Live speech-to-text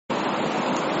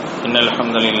إن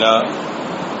الحمد لله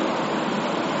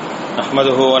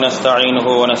نحمده ونستعينه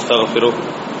ونستغفره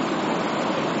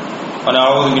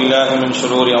ونعوذ بالله من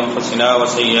شرور أنفسنا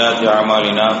وسيئات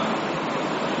أعمالنا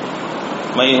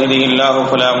من يهده الله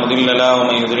فلا مضل له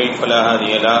ومن يضلل فلا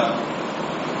هادي له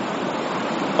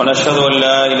ونشهد أن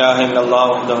لا إله إلا الله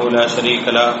وحده لا شريك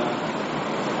له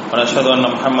ونشهد أن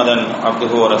محمدا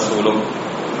عبده ورسوله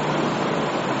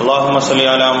اللهم صل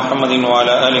على محمد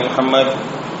وعلى آل محمد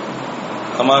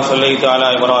كما صليت على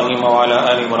إبراهيم وعلى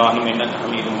آل إبراهيم إنك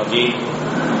حميد مجيد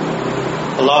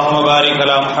اللهم بارك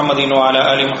على محمد وعلى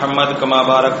آل محمد كما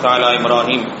باركت على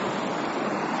إبراهيم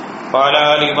وعلى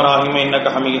آل إبراهيم إنك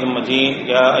حميد مجيد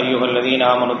يا أيها الذين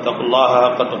آمنوا اتقوا الله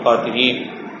حق تقاته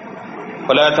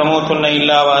ولا تموتن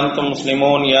إلا وأنتم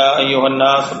مسلمون يا أيها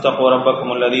الناس اتقوا ربكم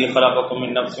الذي خلقكم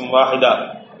من نفس واحدة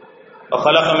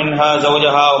وخلق منها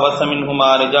زوجها وبث منهما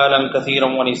رجالا كثيرا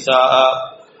ونساء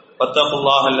واتقوا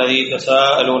الله الذي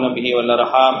تساءلون به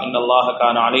والأرحام إن الله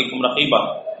كان عليكم رقيبا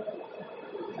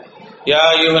يا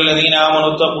أيها الذين آمنوا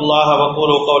اتقوا الله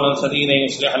وقولوا قولا سديدا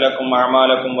يصلح لكم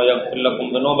أعمالكم ويغفر لكم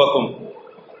ذنوبكم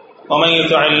ومن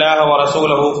يطع الله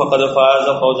ورسوله فقد فاز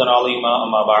فوزا عظيما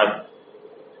أما بعد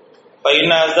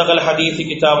فإن أصدق الحديث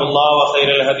كتاب الله وخير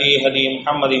الهدي هدي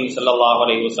محمد صلى الله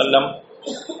عليه وسلم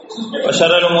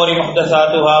وشر الأمور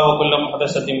محدثاتها وكل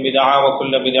محدثة بدعة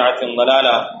وكل بدعة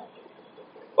ضلالة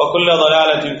وكل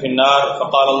ضلالة في النار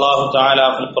فقال الله تعالى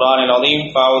في القرآن العظيم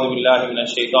فأعوذ بالله من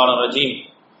الشيطان الرجيم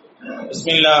بسم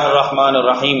الله الرحمن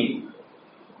الرحيم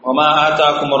وما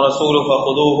آتاكم الرسول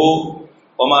فخذوه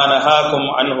وما نهاكم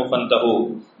عنه فانتهوا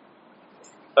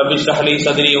رب اشرح لي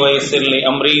صدري ويسر لي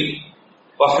أمري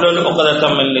واحلل عقدة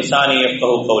من لساني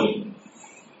يفقهوا قولي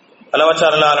அளவற்ற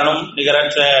அருளாளனும்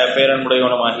நிகரற்ற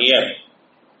பேரன்புடையவனுமாகிய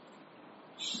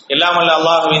எல்லாம் வல்ல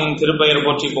அல்லாஹ்வின் திருப்பெயர்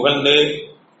போற்றி புகழ்ந்து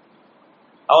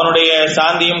அவனுடைய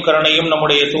சாந்தியும் கருணையும்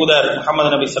நம்முடைய தூதர் முஹம்மது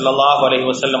நபி ஸல்லல்லாஹு அலைஹி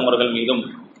வஸல்லம் அவர்கள் மீதும்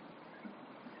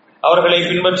அவர்களை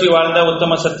பின்பற்றி வாழ்ந்த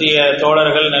உத்தம சத்திய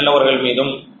தோழர்கள் நல்லவர்கள்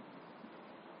மீதும்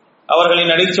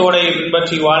அவர்களின் அடிச்சோடை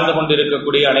பின்பற்றி வாழ்ந்து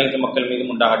கொண்டிருக்கக்கூடிய அனைத்து மக்கள்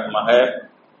மீதும் உண்டாகட்டுமாக.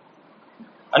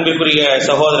 அன்பிற்குரிய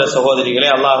சகோதர சகோதரிகளே,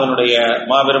 அல்லாஹ்வினுடைய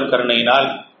மாபெரும் கருணையினால்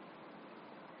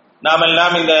நாம்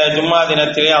எல்லாம் இந்த ஜும்மா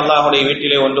தினத்திலே அல்லாஹ்வுடைய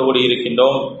வீட்டிலே ஒன்று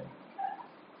கூடியிருக்கின்றோம்.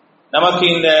 நமக்கு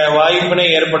இந்த வாய்ப்பினை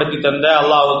ஏற்படுத்தி தந்த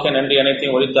அல்லாஹ்வுக்கு நன்றி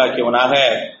அனைத்தையும் உரித்தாக்கியவனாக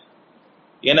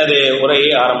எனது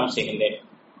உரையை ஆரம்பம் செய்கின்றேன்.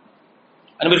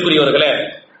 அன்பிற்குரியவர்களே,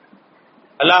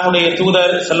 அல்லாஹ்வுடைய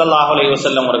தூதர் ஸல்லல்லாஹு அலைஹி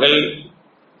வஸல்லம் அவர்கள்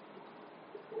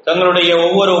தங்களுடைய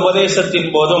ஒவ்வொரு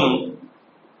உபதேசத்தின் போதும்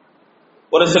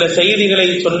ஒரு சில செய்திகளை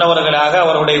சொன்னவர்களாக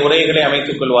அவருடைய உரைகளை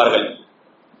அமைத்துக் கொள்வார்கள்.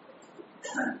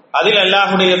 அதில்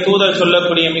அல்லாஹ்வுடைய தூதர்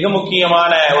சொல்லக்கூடிய மிக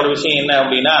முக்கியமான ஒரு விஷயம் என்ன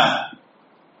அப்படின்னா,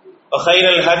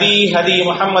 خيرல் ஹதி ஹதி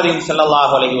முஹம்மதின்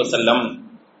ஸல்லல்லாஹு அலைஹி வஸல்லம்,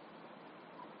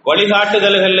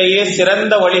 வழிகாட்டுதல்களிலேயே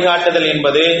சிறந்த வழிகாட்டுதல்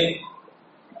என்பது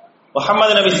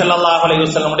முஹம்மது நபி ஸல்லல்லாஹு அலைஹி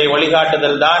வஸல்லமுடைய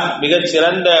வழிகாட்டுதல் தான் மிகச்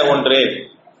சிறந்த ஒன்று.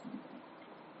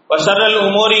 வஷர்ரல்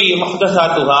உமூரி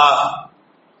முஹ்தஸாத்துஹா,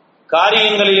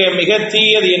 காரியங்களிலே மிக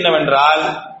தீயது என்னவென்றால்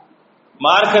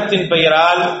மார்க்கத்தின்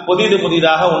பெயரால் புதிது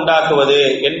புதிதாக உண்டாக்குவது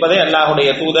என்பதை அல்லாஹ்வுடைய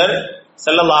தூதர்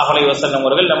ஸல்லல்லாஹு அலைஹி வஸல்லம்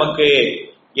அவர்கள் நமக்கு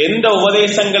எந்த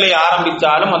உபதேசங்களை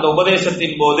ஆரம்பித்தாலும் அந்த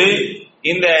உபதேசத்தின் போது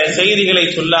இந்த செய்திகளை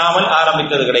சொல்லாமல்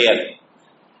ஆரம்பித்தது கிடையாது.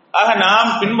 ஆக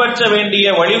நாம் பின்பற்ற வேண்டிய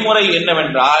வழிமுறை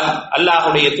என்னவென்றால்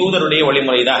அல்லாஹ்வுடைய தூதருடைய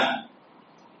வழிமுறைதான்.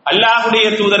 அல்லாஹ்வுடைய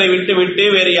தூதரை விட்டுவிட்டு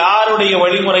வேறு யாருடைய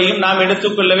வழிமுறையும் நாம்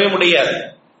எடுத்துக்கொள்ளவே முடியாது.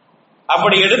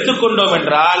 அப்படி எடுத்துக்கொண்டோம்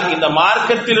என்றால் இந்த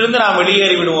மார்க்கத்திலிருந்து நாம்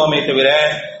வெளியேறி விடுவோமே தவிர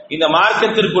இந்த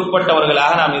மார்க்கத்திற்கு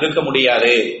உட்பட்டவர்களாக நாம் இருக்க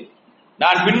முடியாது.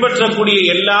 நான் பின்பற்றக்கூடிய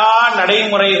எல்லா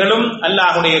நடைமுறைகளும்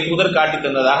அல்லாஹ்வுடைய தூதர் காட்டி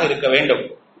தந்ததாக இருக்க வேண்டும்.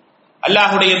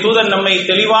 அல்லாஹ்வுடைய தூதர் நம்மை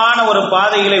தெளிவான ஒரு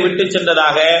பாதைகளை விட்டு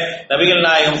சென்றதாக நபிகள்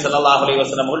நாயகம் ஸல்லல்லாஹு அலைஹி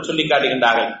வஸல்லம் அவர்கள் சொல்லி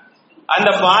காட்டுகின்றார்கள். அந்த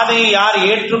பாதையை யார்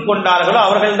ஏற்றுக்கொண்டார்களோ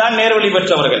அவர்கள் தான் நேர்வழி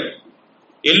பெற்றவர்கள்.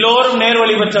 எல்லோரும்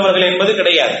நேர்வழி பெற்றவர்கள் என்பது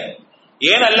கிடையாது.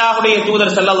 ஏன் அல்லாஹ்வுடைய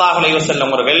தூதர் ஸல்லல்லாஹு அலைஹி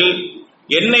வஸல்லம் அவர்கள்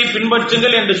என்னை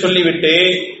பின்பற்றுங்கள் என்று சொல்லிவிட்டு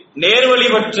நேர்வழி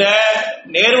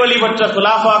பெற்ற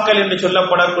குலாஃபாக்கள் என்று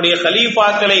சொல்லப்படக்கூடிய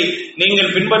கலீஃபாக்களை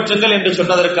நீங்கள் பின்பற்றுங்கள் என்று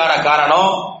சொன்னதற்கான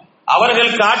காரணம்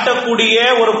அவர்கள் காட்டக்கூடிய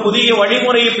ஒரு புதிய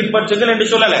வழிமுறையை பின்பற்றுங்கள் என்று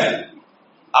சொல்லல.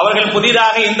 அவர்கள்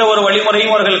புதிதாக எந்த ஒரு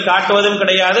வழிமுறையும் அவர்கள் காட்டுவதும்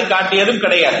கிடையாது, காட்டியதும்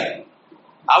கிடையாது.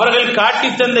 அவர்கள் காட்டி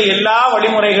தந்த எல்லா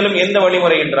வழிமுறைகளும் எந்த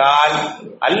வழிமுறை என்றால்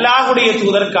அல்லாஹ்வுடைய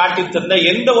தூதர் காட்டி தந்த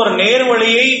எந்த ஒரு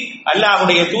நேர்வழியை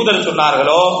அல்லாஹ்வுடைய தூதர்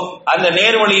சொன்னார்களோ அந்த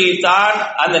நேர்வழியை தான்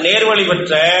அந்த நேர்வழி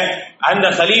பெற்ற அந்த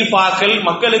கலீஃபாக்கள்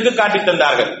மக்களுக்கு காட்டி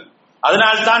தந்தார்கள்.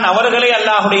 அதனால்தான் அவர்களை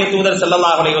அல்லாஹ்வுடைய தூதர்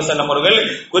ஸல்லல்லாஹு அலைஹி வஸல்லம் அவர்கள்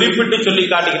குறிப்பிட்டு சொல்லி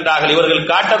காட்டுகின்றார்கள், இவர்கள்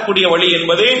காட்டக்கூடிய வழி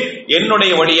என்பது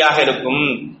என்னுடைய வழியாக இருக்கும்.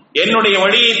 என்னுடைய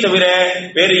வழியை தவிர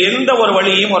வேறு எந்த ஒரு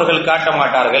வழியையும் அவர்கள் காட்ட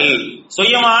மாட்டார்கள்.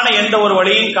 சுயமான எந்த ஒரு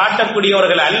வழியும்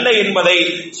காட்டக்கூடியவர்கள் அல்ல என்பதை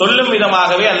சொல்லும்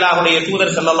விதமாகவே அல்லாஹ்வுடைய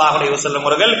தூதர் ஸல்லல்லாஹு அலைஹி வஸல்லம்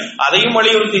அவர்கள் அதையும்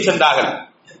வலியுறுத்தி சென்றார்கள்.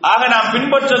 ஆக நாம்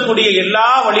பின்பற்றக்கூடிய எல்லா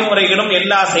வழிமுறைகளும்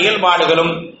எல்லா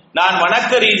செயல்பாடுகளும் நான்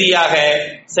வணக்க ரீதியாக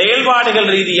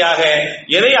செயல்பாடுகள் ரீதியாக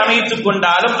எதை அமைத்துக்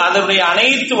கொண்டாலும் அதனுடைய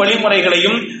அனைத்து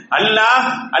வழிமுறைகளையும்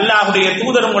அல்லாஹ்வுடைய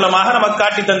தூதர் மூலமாக நமக்கு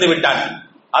காட்டி தந்து விட்டான்.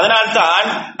 அதனால்தான்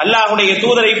அல்லாஹ்வுடைய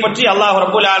தூதரை பற்றி அல்லாஹ்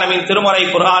ரப்பல் ஆலமீன் திருமறை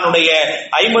குர்ஆனுடைய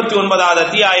 59வது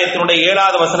அத்தியாயத்தினுடைய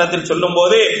 7வது வசனத்தில் சொல்லும்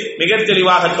போது மிக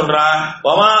தெளிவாக சொல்றான்,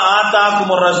 வமா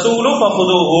ஆதாகுமுர் ரசூலு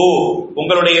ஃபகுதுஹு,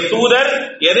 உங்களுடைய தூதர்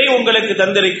எதை உங்களுக்கு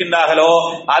தந்திருக்கின்றார்களோ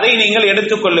அதை நீங்கள்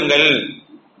எடுத்துக்கொள்ளுங்கள்,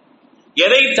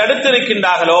 எதை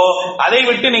தடுத்திருக்கின்றார்களோ அதை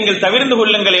விட்டு நீங்கள் தவிர்த்து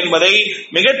கொள்ளுங்கள் என்பதை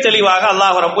மிக தெளிவாக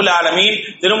அல்லாஹ் ரப்பல் ஆலமீன்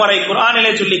திருமறை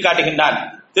குர்ஆனிலே சொல்லி காட்டுகின்றான்.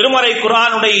 திருமறை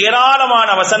குர்ஆனுடைய ஏராளமான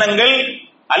வசனங்கள்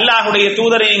அல்லாஹ்வுடைய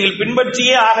தூதரை நீங்கள்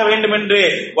பின்பற்றியே ஆக வேண்டும் என்று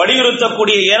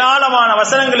வலியுறுத்தக்கூடிய ஏராளமான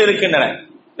வசனங்கள் இருக்கின்றன.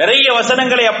 நிறைய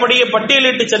வசனங்களை அப்படியே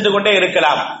பட்டியலிட்டு சென்று கொண்டே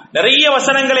இருக்கலாம். நிறைய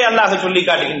வசனங்களை அல்லாஹ் சொல்லி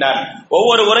காட்டுகின்றான்.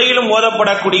 ஒவ்வொரு உரையிலும்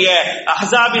ஓதப்படக்கூடிய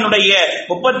அஹ்ஸாபினுடைய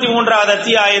 33வது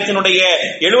அத்தியாயத்தினுடைய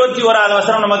 71வது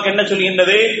வசனம் நமக்கு என்ன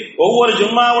சொல்கின்றது? ஒவ்வொரு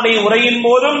ஜும்மாவுடைய உரையின்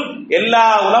போதும் எல்லா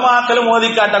உலமாக்களும் ஓதி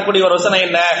காட்டக்கூடிய ஒரு வசனம்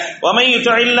என்ன? வமை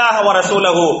யுதில்லாஹ வ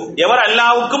ரசூலஹு, எவர்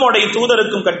அல்லாஹ்வுக்கும் அவருடைய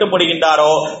தூதருக்கும்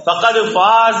கட்டுப்படுகின்றாரோ ஃபகத்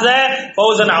ஃபாஸ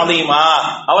ஃபௌஸன் அதீமா,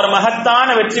 அவர் மகத்தான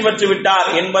வெற்றி பெற்று விட்டார்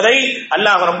என்பதை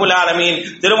அல்லாஹ் ரப்பல் ஆலமீன்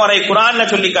திருமறை குர்ஆன்ல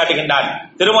சொல்லி காட்டுகின்றான்.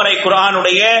 திருமறை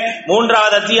குர்ஆனுடைய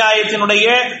 3வது அத்தியாயத்தினுடைய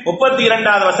 32வது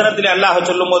வசனத்திலே அல்லாஹ்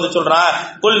சொல்லும் போது சொல்றான்,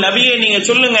 குல் நபியே நீங்க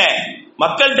சொல்லுங்க,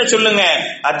 மக்கள்கிட்ட சொல்லுங்க,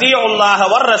 அத்தியுல்லாஹ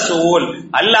வர் ரசூல்,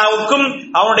 அல்லாஹ்வுக்கும்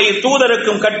அவனுடைய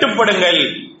தூதருக்கும் கட்டுப்படுங்கள்.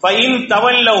 ஃபஇன்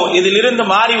தவல்லவ், இதிலிருந்து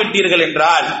மாறிவிட்டீர்கள்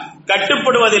என்றால்,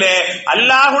 கட்டுப்படுவதிலே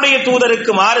அல்லாஹ்வுடைய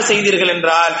தூதருக்கு மாறு செய்தீர்கள்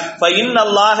என்றால்,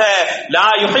 ஃபஇன்னல்லாஹ லா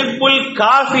யுஹிப்புல்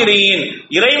காஃபிரீன்,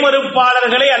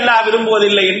 இறைமறுப்பாளர்களை அல்லாஹ்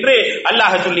விரும்புவதில்லை என்று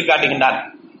அல்லாஹ் சொல்லி காட்டுகின்றான்.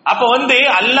 அப்ப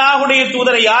அல்லாஹ்வுடைய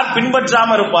தூதரை யார்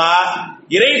பின்பற்றாம இருப்பா?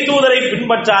 இறை தூதரை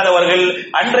பின்பற்றாதவர்கள்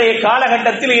அன்றைய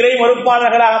காலகட்டத்தில் இறை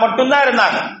மறுப்பாளர்களாக மட்டும்தான்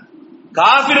இருந்தாங்க.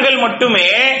 காபிர்கள் மட்டுமே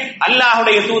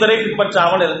அல்லாஹ்வுடைய தூதரை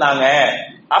பின்பற்றாமல் இருந்தாங்க.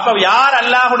 அப்ப யார்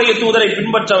அல்லாஹ்வுடைய தூதரை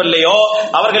பின்பற்றவில்லையோ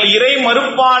அவர்கள் இறை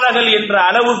மறுப்பாளர்கள் என்ற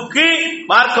அளவுக்கு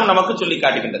மார்க்கம் நமக்கு சொல்லி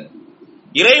காட்டுகின்றது.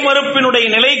 இறை மறுப்பினுடைய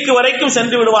நிலைக்கு வரைக்கும்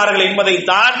சென்று விடுவார்கள்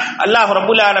என்பதைத்தான் அல்லாஹ்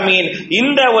ரப்பல் ஆலமீன்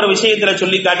இந்த ஒரு விஷயத்தில்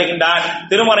சொல்லி காட்டுகின்றான்.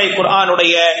 திருமறை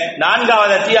குர்ஆனுடைய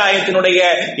 4வது அத்தியாயத்தினுடைய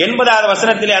 80வது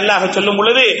வசனத்திலே அல்லாஹ் சொல்லும்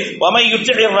பொழுது, வமை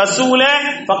யுத்திஇர் ரசூல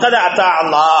ஃபகத் அத்தா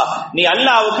அல்லாஹ், நீ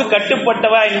அல்லாஹ்வுக்கு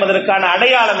கட்டுப்பட்டவன் என்பதற்கான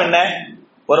அடையாளம் என்ன?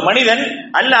 ஒரு மனிதன்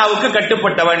அல்லாஹ்வுக்கு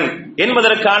கட்டுப்பட்டவன்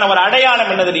என்பதற்கான ஒரு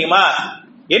அடையாளம் என்ன தெரியுமா?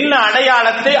 என்ன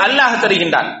அடையாளத்தை அல்லாஹ்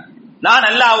தருகின்றான்? நான்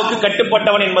அல்லாஹ்வுக்கு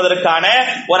கட்டுப்பட்டவன் என்பதற்கான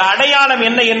ஒரு அடையாளம்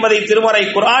என்ன என்பதை திருமறை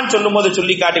குர்ஆன் சொல்லும் போது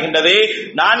சொல்லி காட்டுகின்றது.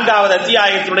 4வது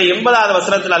அத்தியாயத்தினுடைய 80வது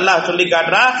வசனத்தில் அல்லாஹ் சொல்லி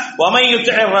காட்டுறான், வமை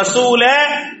யுத்திஇர் ரசூல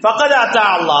ஃபகத் அத்தா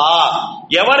அல்லாஹ்,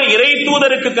 எவர் இறை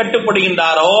தூதருக்கு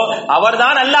கட்டுப்படுகின்றாரோ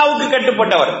அவர்தான் அல்லாஹ்வுக்கு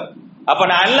கட்டுப்பட்டவர். அப்ப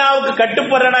நான் அல்லாஹ்வுக்கு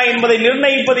கட்டுப்படுறேனா என்பதை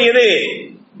நிர்ணயிப்பது எது?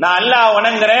 நான் அல்லாஹ்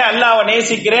வணங்குறேன், அல்லாஹ்வை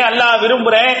நேசிக்கிறேன், அல்லாஹ்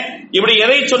விரும்புறேன், இப்படி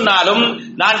எதை சொன்னாலும்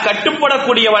நான்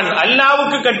கட்டுப்படக்கூடியவன்,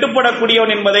 அல்லாஹ்வுக்கு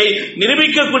கட்டுப்படக்கூடியவன் என்பதை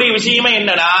நிரூபிக்கக்கூடிய விஷயமே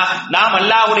என்னன்னா, நாம்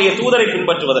அல்லாஹ்வுடைய தூதரை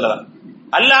பின்பற்றுவதில் தான்,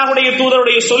 அல்லாஹ்வுடைய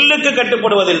தூதருடைய சொல்லுக்கு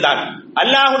கட்டுப்படுவதில் தான்,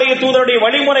 அல்லாஹ்வுடைய தூதருடைய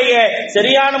வழிமுறையை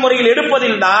சரியான முறையில்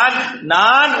எடுப்பதில் தான்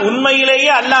நான்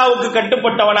உண்மையிலேயே அல்லாஹ்வுக்கு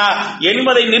கட்டுப்பட்டவனா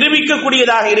என்பதை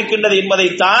நிரூபிக்கக்கூடியதாக இருக்கின்றது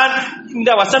என்பதைத்தான்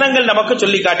இந்த வசனங்கள் நமக்கு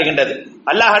சொல்லி காட்டுகின்றது.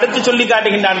 அல்லாஹ் அடுத்து சொல்லி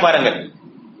காட்டுகின்றான் பாருங்கள்.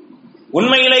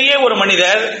 உண்மையிலேயே ஒரு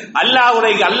மனிதர்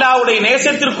அல்லாஹ்வுடைய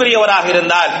நேசத்திற்குரியவராக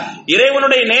இருந்தால்,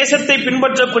 இறைவனுடைய நேசத்தை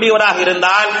பின்பற்றக்கூடியவராக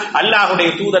இருந்தால் அல்லாஹ்வுடைய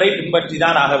தூதரை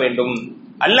பின்பற்றிதான் ஆக வேண்டும்.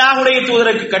 அல்லாஹ்வுடைய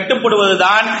தூதருக்கு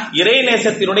கட்டுப்படுவதுதான் இறை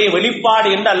நேசத்தினுடைய வெளிப்பாடு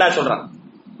என்று அல்லாஹ் சொல்றான்.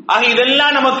 ஆக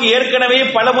இதெல்லாம் நமக்கு ஏற்கனவே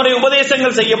பலமுறை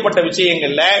உபதேசங்கள் செய்யப்பட்ட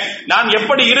விஷயங்கள்ல நாம்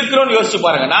எப்படி இருக்கிறோம் யோசிச்சு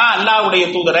பாருங்க. நான் அல்லாஹ்வுடைய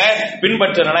தூதரை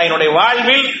பின்பற்றேன், என்னுடைய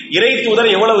வாழ்வில் இறை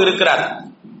தூதர் எவ்வளவு இருக்கிறார்,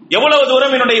 எவ்வளவு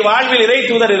தூரம் என்னுடைய வாழ்வில் இறை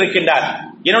தூதர் இருக்கின்றார்,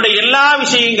 என்னுடைய எல்லா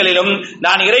விஷயங்களிலும்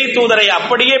நான் இறை தூதரை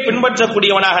அப்படியே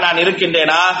பின்பற்றக்கூடியவனாக நான்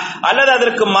இருக்கின்றேனா அல்லது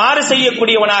அதற்கு மாறு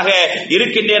செய்யக்கூடியவனாக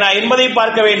இருக்கின்றேனா என்பதை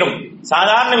பார்க்க வேண்டும்.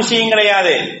 சாதாரண விஷயம்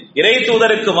கிடையாது. இறை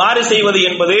தூதருக்கு மாறு செய்வது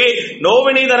என்பது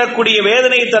நோவினை தரக்கூடிய,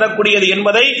 வேதனை தரக்கூடியது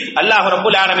என்பதை அல்லாஹ்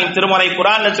ரப்பல் ஆலமீன் திருமறை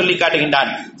குர்ஆன்ல சொல்லி காட்டுகின்றான்.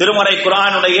 திருமறை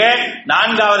குர்ஆனுடைய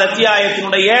 4வது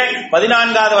அத்தியாயத்தினுடைய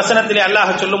 14வது வசனத்திலே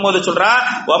அல்லாஹ் சொல்லும் போது சொல்றான்,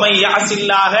 வமை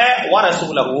யஅஸில்லாஹ வ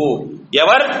ரசூலஹு,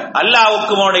 எவர்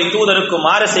அல்லாஹ்வுக்கும் அவருடைய தூதருக்கும்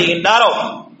மாறு செய்கின்றாரோ,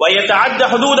 வயதஅத்த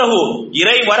ஹுதூதஹு,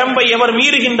 இறை வரம்பை எவர்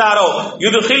மீறுகின்றாரோ,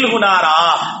 யுத்கில்ஹு நாரா,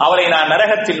 அவரை நான்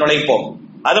நரகத்தில் நுழைப்போம்.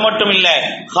 அது மட்டும் இல்ல,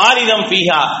 ஹாலிதம்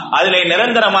ஃபீஹா, அதிலே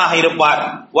நிரந்தரமாக இருப்பார்.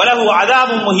 வலஹு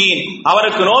அஸாபும் முஹீன்,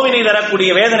 அவருக்கு நோவினை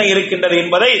தரக்கூடிய வேதனை இருக்கின்றது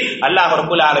என்பதை அல்லாஹ்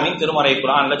ரப்பல் ஆலமீன் திருமறை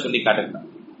குர்ஆன்ல சொல்லி காட்டுகிறார்.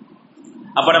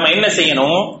 அப்ப நம்ம என்ன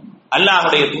செய்யணும்?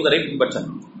 அல்லாஹ்வுடைய தூதரை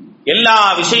பின்பற்றணும். எல்லா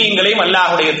விஷயங்களையும்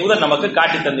அல்லாஹ்வுடைய தூதர் நமக்கு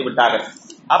காட்டி தந்து விட்டார்கள்.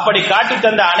 அப்படி காட்டி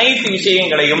தந்த அனைத்து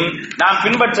விஷயங்களையும் நாம்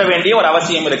பின்பற்ற வேண்டிய ஒரு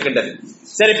அவசியம் இருக்கின்றது.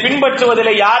 சரி,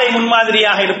 பின்பற்றுவதில் யாரை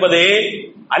முன்மாதிரியாக இருப்பது?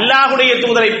 அல்லாஹ்வுடைய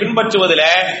தூதரை பின்பற்றுவதில்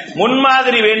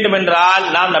முன்மாதிரி வேண்டும் என்றால்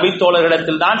நாம்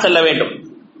நபித்தோழர்களிடத்தில் தான் செல்ல வேண்டும்.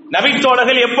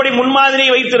 நபித்தோழர்கள் எப்படி முன்மாதிரி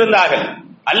வைத்திருந்தார்கள்,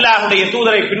 அல்லாஹ்வுடைய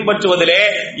தூதரை பின்பற்றுவதிலே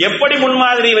எப்படி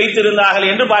முன்மாதிரி வைத்திருந்தார்கள்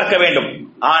என்று பார்க்க வேண்டும்.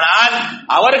 ஆனால்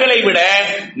அவர்களை விட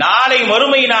நாளை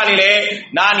மறுமை நாளிலே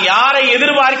நான் யாரை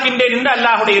எதிர்பார்க்கின்றேன் என்று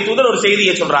அல்லாஹ்வுடைய தூதர் ஒரு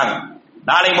செய்தியை சொல்றாங்க.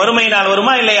 நாளை மறுமை நாள்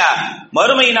வருமா இல்லையா?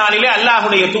 மறுமை நாளிலே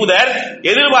அல்லாஹ்வுடைய தூதர்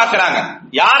எதிர்பார்க்கிறாங்க.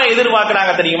 யாரை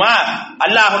எதிர்பார்க்கிறாங்க தெரியுமா?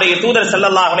 அல்லாஹ்வுடைய தூதர்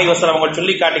ஸல்லல்லாஹு அலைஹி வஸல்லம் அவர்கள்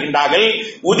சொல்லி காட்டுகின்றார்கள்,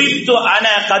 உதித்து அன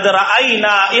கத்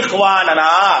ரஅய்னா இஹ்வானனா,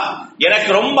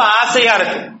 எனக்கு ரொம்ப ஆசையா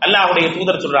இருக்கு. அல்லாஹ்வுடைய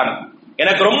தூதர் சொல்றாங்க,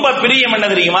 எனக்கு ரொம்ப பிரியம் என்ன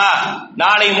தெரியுமா?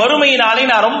 நாளை மறுமை நாளை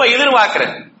நான் ரொம்ப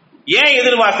எதிர்பார்க்கிறேன். ஏன்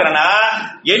எதிர்பார்க்கிறேன்னா,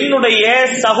 என்னுடைய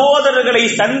சகோதரர்களை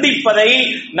சந்திப்பதை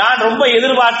நான் ரொம்ப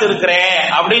எதிர்பார்த்து இருக்கிறேன்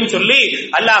அப்படின்னு சொல்லி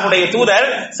அல்லாஹ்வுடைய தூதர்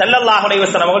ஸல்லல்லாஹு அலைஹி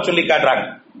வஸல்லம் அவர்கள் சொல்லி காட்டுறாங்க.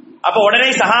 அப்ப உடனே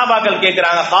சஹாபாக்கள்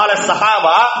கேட்கிறாங்க, கால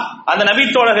சஹாபா, அந்த நபி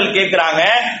தோழர்கள் கேட்கிறாங்க,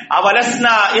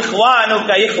 அவலஸ்னா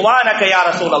இஹ்வானுக இஹ்வானக யா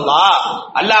ரசூலல்லாஹ்,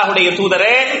 அல்லாஹ்வுடைய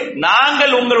தூதரே,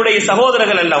 நாங்கள் உங்களுடைய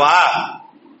சகோதரர்கள் அல்லவா,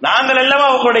 நாங்கள் அல்லவா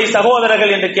உங்களுடைய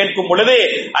சகோதரர்கள் என்று கேட்கும் பொழுது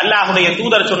அல்லாஹ்வுடைய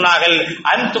தூதர் சொன்னார்கள்,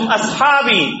 அன்தும்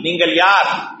அஸ்ஹாபி, நீங்கள் யார்?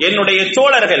 என்னுடைய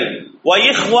தோழர்கள். வ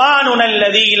இஹ்வானுன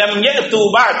அல்லதீ லம் யஅது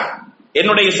பஅத்,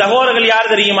 என்னுடைய சகோதரர்கள்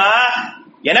யார் தெரியுமா?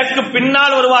 எனக்கு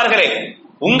பின்னால் வருவார்களே,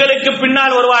 உங்களுக்கு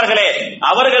பின்னால் வருவார்களே,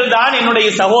 அவர்கள் தான் என்னுடைய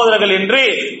சகோதரர்கள் என்று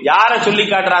யாரை சொல்லி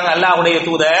காட்டுறாங்க? அல்லாஹ்வுடைய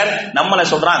தூதர் நம்மளை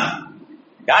சொல்றாங்க.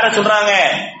 யாரை சொல்றாங்க?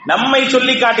 நம்மை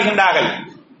சொல்லி காட்டுகின்றார்கள்.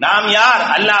 நாம் யார்?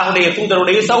 அல்லாஹ்வுடைய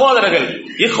தூதருடைய சகோதரர்கள்,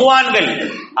 இஹ்வான்கள்.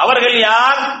 அவர்கள்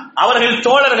யார்? அவர்கள்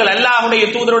தோழர்கள், அல்லாஹ்வுடைய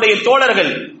தூதருடைய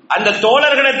தோழர்கள். அந்த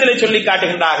தோழர்களிடத்திலே சொல்லி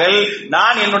காட்டுகின்றார்கள்,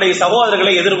 நான் என்னுடைய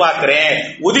சகோதரர்களை எதிர்பார்க்கிறேன்.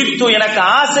 உதித்து, எனக்கு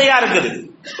ஆசையா இருக்குது,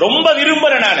 ரொம்ப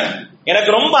விரும்புறேன், நான்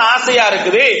எனக்கு ரொம்ப ஆசையா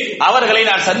இருக்குது, அவர்களை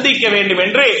நான் சந்திக்க வேண்டும்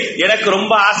என்று எனக்கு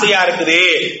ரொம்ப ஆசையா இருக்குது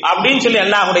அப்படின்னு சொல்லி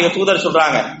அல்லாஹ்வுடைய தூதர்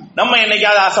சொல்றாங்க. நம்ம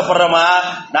என்னைக்காவது ஆசைப்படுறோமா?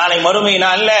 நாளை மறுமை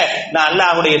நாள்ல நான்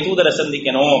அல்லாஹ்வுடைய தூதரை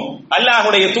சந்திக்கணும்,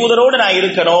 அல்லாஹ்வுடைய தூதரோடு நான்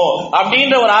இருக்கணும்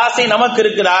அப்படின்ற ஒரு ஆசை நமக்கு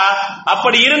இருக்குதா?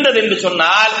 அப்படி இருந்தது என்று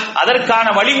சொன்னால் அதற்கான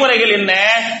வழிமுறைகள் என்ன?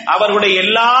 அவர்களுடைய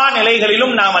எல்லா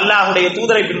நிலைகளிலும் நாம் அல்லாஹ்வுடைய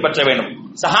தூதரை பின்பற்ற வேண்டும்.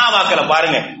 சஹாபாக்களை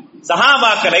பாருங்க,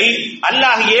 சஹாபாக்களை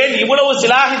அல்லாஹ் ஏன் இவ்வளவு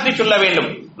சிலாகித்து சொல்ல வேண்டும்?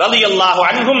 ரலியல்லாஹு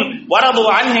அன்ஹும் வரது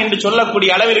அன்ஹு என்று சொல்லக்கூடிய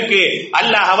அளவிற்கு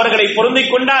அல்லாஹ் அவர்களை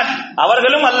பொருந்திக் கொண்டான்,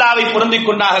 அவர்களும் அல்லாஹ்வை பொருந்திக்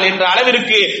கொண்டார்கள் என்ற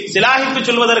அளவிற்கு சிலாகித்து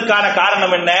சொல்வதற்கான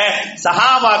காரணம் என்ன?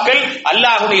 சஹாபாக்கள்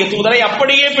அல்லாஹ்வுடைய தூதரை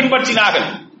அப்படியே பின்பற்றினார்கள்.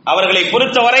 அவர்களை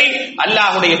பொறுத்தவரை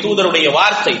அல்லாஹ்வுடைய தூதருடைய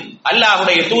வார்த்தை,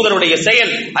 அல்லாஹ்வுடைய தூதருடைய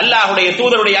செயல், அல்லாஹ்வுடைய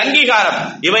தூதருடைய அங்கீகாரம்,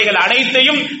 இவைகள்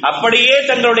அனைத்தையும் அப்படியே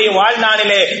தங்களுடைய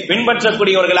வாழ்நாளிலே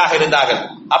பின்பற்றக்கூடியவர்களாக இருந்தார்கள்.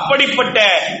 அப்படிப்பட்ட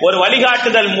ஒரு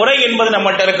வழிகாட்டுதல் முறை என்பது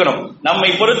நம்மகிட்ட இருக்கணும். நம்மை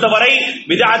பொறுத்தவரை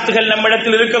விதஅத்துகள்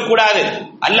நம்மிடத்தில் இருக்கக்கூடாது.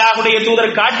 அல்லாஹ்வுடைய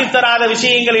தூதர் காட்டித் தராத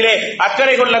விஷயங்களிலே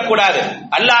அக்கறை கொள்ளக்கூடாது.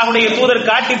 அல்லாஹ்வுடைய தூதர்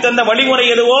காட்டித் தந்த வழிமுறை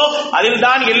எதுவோ அதில்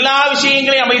தான் எல்லா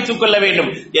விஷயங்களையும் அமைத்துக் கொள்ள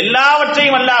வேண்டும்.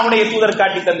 எல்லாவற்றையும் அல்லாஹ்வுடைய தூதர்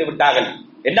காட்டித் தந்து விட்டார்கள்.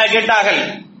 என்ன கேட்டார்கள்?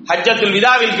 ஹஜ்ஜத்துல்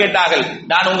விதாவில் கேட்டார்கள்,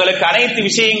 நான் உங்களுக்கு அனைத்து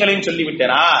விஷயங்களையும்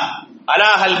சொல்லிவிட்டேனா?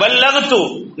 அலாஹல் பல்லகத்து,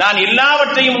 நான்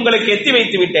எல்லாவற்றையும் உங்களுக்கு எத்தி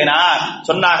வைத்து விட்டேனா?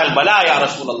 சொன்னார்கள், பலா யா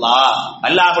ரசூலல்லாஹ்,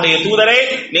 அல்லாஹ்வுடைய தூதரே,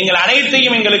 நீங்கள்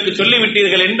அனைத்தையும் எங்களுக்கு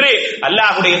சொல்லிவிட்டீர்கள் என்று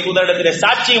அல்லாஹ்வுடைய தூதரிடத்திலே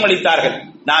சாட்சியம் அளித்தார்கள்.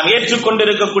 நாம்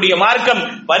ஏற்றுக்கொண்டிருக்கக்கூடிய மார்க்கம்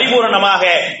பரிபூரணமாக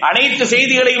அனைத்து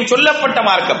செய்திகளையும் சொல்லப்பட்ட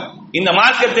மார்க்கம். இந்த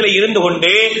மார்க்கத்தில் இருந்து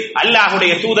கொண்டு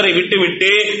அல்லாஹ்வுடைய தூதரை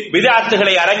விட்டுவிட்டு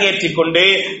விதஅத்துகளை அரங்கேற்றிக் கொண்டு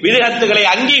விதஅத்துகளை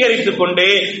அங்கீகரித்துக் கொண்டு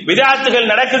விதஅத்துகள்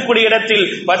நடக்கக்கூடிய இடத்தில்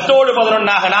 10ஓடு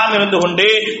 11ஆக நாம் இருந்து கொண்டு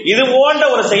இது போன்ற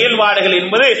ஒரு செயல்பாடுகள்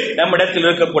என்பது நம்மிடத்தில்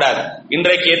இருக்கக்கூடாது.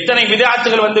 இன்றைக்கு எத்தனை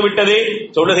விதஅத்துகள் வந்து விட்டது!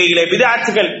 தொழுகையிலே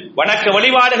விதஅத்துகள், வணக்க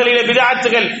வழிபாடுகளிலே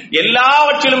விதஅத்துகள்,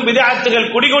 எல்லாவற்றிலும்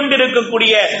விதஅத்துகள்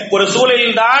குடிகொண்டிருக்கக்கூடிய ஒரு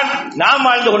சூழலில் தான் நாம்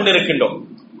வாழ்ந்து கொண்டிருக்கின்றோம்.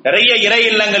 நிறைய இறை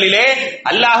இல்லங்களிலே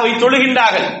அல்லாஹ்வை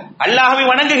தொழுகின்றார்கள், அல்லாஹ்வை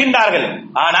வணங்குகின்றார்கள்.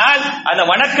 ஆனால் அந்த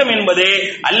வணக்கம் என்பது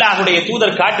அல்லாஹ்வுடைய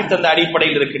தூதர் காட்டி தந்த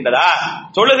அடிப்படையில் இருக்கின்றதா?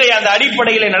 தொழுகை அந்த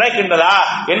அடிப்படையில் நடக்கின்றதா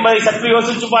என்பதை சற்று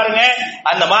யோசிச்சு பாருங்க.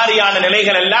 அந்த மாதிரியான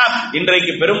நிலைகள் எல்லாம்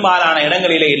இன்றைக்கு பெரும்பாலான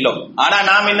இடங்களிலே இல்லை. ஆனா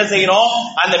நாம் என்ன செய்யறோம்?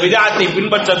 அந்த விதஅத்தை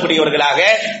பின்பற்றக்கூடியவர்களாக,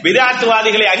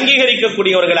 விதஅத்துவாதிகளை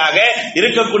அங்கீகரிக்கக்கூடியவர்களாக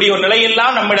இருக்கக்கூடிய ஒரு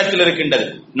நிலையெல்லாம் நம்மிடத்தில் இருக்கின்றது.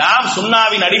 நாம்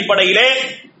சுன்னாவின் அடிப்படையிலே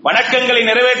வணக்கங்களை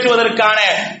நிறைவேற்றுவதற்கான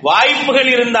வாய்ப்புகள்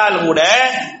இருந்தால் கூட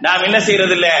நாம் என்ன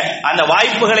செய்யறதில்லை, அந்த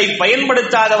வாய்ப்புகளை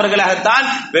பயன்படுத்தாதவர்களாகத்தான்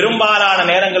பெரும்பாலான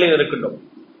நேரங்களில் இருக்கின்றோம்.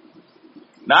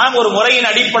 நாம் ஒரு முறையின்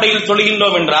அடிப்படையில்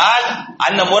தொழுகின்றோம் என்றால்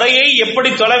அந்த முறையை எப்படி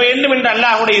தொழ வேண்டும் என்று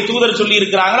அல்லாஹ்வுடைய தூதர் சொல்லி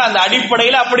இருக்கிறாங்களோ அந்த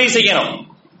அடிப்படையில் அப்படி செய்யணும்.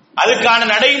 அதுக்கான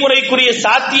நடைமுறைக்குரிய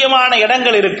சாத்தியமான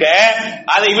இடங்கள் இருக்க,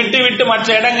 அதை விட்டு மற்ற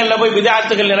இடங்கள்ல போய்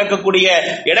பிதாத்துகள் நடக்கக்கூடிய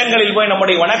இடங்களில் போய்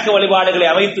நம்முடைய வணக்க வழிபாடுகளை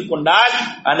அமைத்துக் கொண்டால்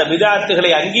அந்த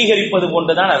பிதாத்துகளை அங்கீகரிப்பது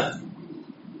போன்றுதான் அர்த்தம்.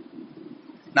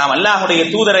 நாம் அல்லாஹ்வுடைய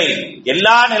தூதரை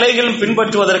எல்லா நிலைகளிலும்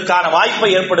பின்பற்றுவதற்கான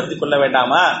வாய்ப்பை ஏற்படுத்திக் கொள்ள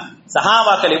வேண்டாமா?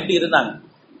 சஹாபாக்கள் எப்படி இருந்தாங்க?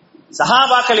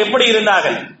 சஹாபாக்கள் எப்படி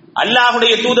இருந்தார்கள்?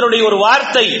 அல்லாஹ்வுடைய தூதருடைய ஒரு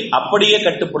வார்த்தை அப்படியே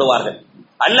கட்டுப்படுவார்கள்.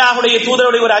 அல்லாஹ்வுடைய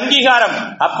தூதருடைய ஒரு அங்கீகாரம்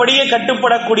அப்படியே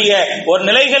கட்டுப்படக்கூடிய ஒரு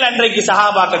நிலைகள் அன்றைக்கு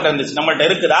சஹாபாக்கள் இருந்துச்சு. நம்மள்ட்ட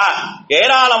இருக்குதா?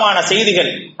 ஏராளமான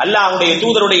செய்திகள் அல்லாஹ்வுடைய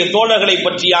தூதருடைய தோழர்களை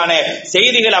பற்றியான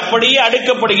செய்திகள் அப்படியே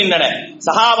அடுக்கப்படுகின்றன.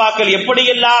 சஹாபாக்கள்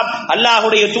எப்படியெல்லாம்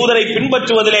அல்லாஹ்வுடைய தூதரை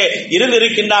பின்பற்றுவதிலே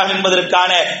இருந்திருக்கின்றார்கள்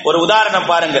என்பதற்கான ஒரு உதாரணம்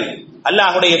பாருங்கள்.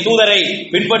 அல்லாஹ்வுடைய தூதரை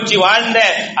பின்பற்றி வாழ்ந்த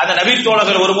அந்த நபி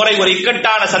தோழர்கள் ஒரு முறை ஒரு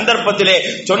இக்கட்டான சந்தர்ப்பத்திலே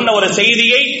சொன்ன ஒரு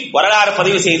செய்தியை வரலாறு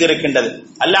பதிவு செய்திருக்கின்றது.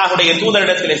 அல்லாஹ்வுடைய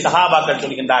தூதரிடத்திலே சஹாபாக்கள்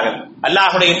சொல்கின்றார்கள்,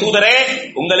 அல்லாஹ்வுடைய தூதரே,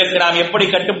 உங்களுக்கு நாம் எப்படி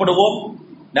கட்டுப்படுவோம்?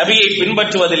 நபியை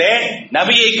பின்பற்றுவதிலே,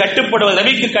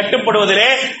 நபிக்கு கட்டுப்படுவதிலே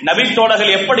நபி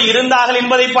தோழர்கள் எப்படி இருந்தார்கள்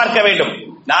என்பதை பார்க்க வேண்டும்.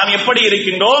 நாம் எப்படி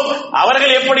இருக்கின்றோம்,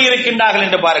 அவர்கள் எப்படி இருக்கின்றார்கள்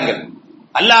என்று பாருங்கள்.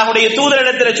 அல்லாஹ்வுடைய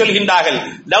தூதரிடத்தில் சொல்கின்றார்கள்,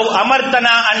 லவ்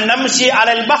அமர்தனா அன் நம்ஷி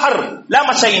அலல் பஹர்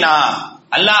லமஷைனா.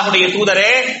 அல்லாஹ்வுடைய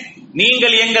தூதரே,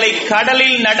 நீங்கள் எங்களை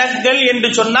கடலில் நடங்கள் என்று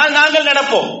சொன்னால் நாங்கள்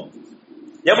நடப்போம்.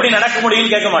 எப்படி நடக்க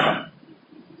முடியும் கேட்க மாட்டோம்.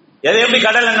 எதை எப்படி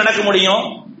கடல்ல நடக்க முடியும்?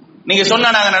 நீங்க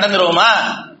சொன்னா நாங்க நடந்துருவோமா?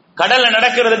 கடல்ல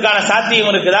நடக்கிறதுக்கான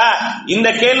சாத்தியம் இருக்குதா? இந்த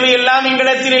கேள்வி எல்லாம்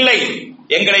எங்களிடத்தில் இல்லை.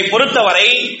 எங்களை பொறுத்தவரை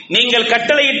நீங்கள்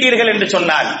கட்டளையிட்டீர்கள் என்று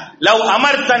சொன்னால், லவ்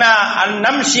அமர்தனா அன்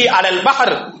நம்ஷி அலல்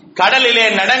பஹர், கடலிலே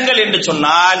நடங்கள் என்று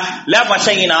சொன்னால்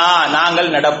லமஷைனா, நாங்கள்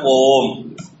நடப்போம்.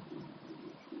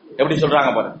 எப்படி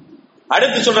சொல்றாங்க பாருங்க.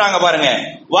 அடுத்து சொல்றாங்க பாருங்க,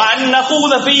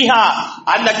 வஅன்னஹூத ஃபீஹா,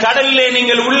 அந்த கடலிலே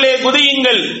நீங்கள் உள்ளே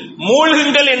குதியுங்கள்,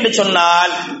 மூழ்குங்கள் என்று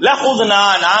சொன்னால் லஹுதுனா,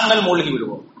 நாங்கள் மூழ்கி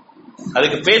விடுவோம்.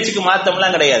 அதுக்கு பேச்சுக்கு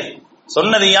மாத்தம்லாம் கிடையாது.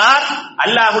 சொன்னது யார்?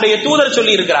 அல்லாஹ்வுடைய தூதர்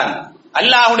சொல்லி இருக்கிறாங்க.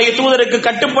 அல்லாஹ்வுடைய தூதருக்கு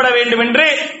கட்டுப்பட வேண்டும் என்று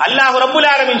அல்லாஹ் ரப்புல்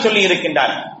ஆலமீன் சொல்லி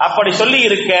இருக்கின்றார். அப்படி சொல்லி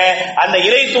இருக்க அந்த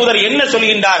இறை தூதர் என்ன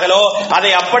சொல்கின்றார்களோ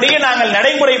அதை அப்படியே நாங்கள்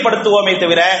நடைமுறைப்படுத்துவோமே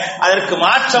தவிர அதற்கு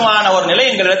மாற்றமான ஒரு நிலை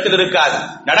எங்களிடத்தில் இருக்காது.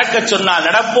 நடக்க சொன்னால்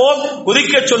நடப்போம்,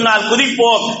 குதிக்க சொன்னால்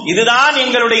குதிப்போம், இதுதான்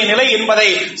எங்களுடைய நிலை என்பதை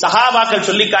சஹாபாக்கள்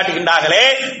சொல்லி காட்டுகின்றார்களே,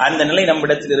 அந்த நிலை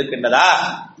நம்மிடத்தில் இருக்கின்றதா?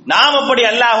 நாம் அப்படி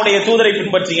அல்லாஹ்வுடைய தூதரை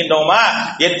பின்பற்றுகின்றோமா?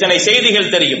 எத்தனை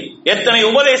செய்திகள் தெரியும், எத்தனை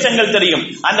உபதேசங்கள் தெரியும்.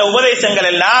 அந்த உபதேசங்கள்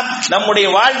எல்லாம் நம்முடைய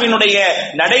வாழ்வினுடைய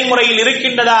நடைமுறையில்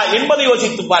இருக்கின்றதா என்பதை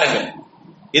யோசித்து பாருங்கள்.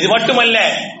 இது மட்டுமல்ல,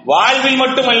 வாழ்வில்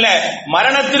மட்டுமல்ல,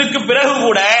 மரணத்திற்கு பிறகு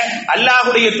கூட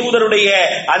அல்லாஹ்வுடைய தூதருடைய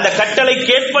அந்த கட்டளை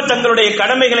கேட்ப தங்களுடைய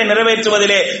கடமைகளை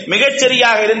நிறைவேற்றுவதிலே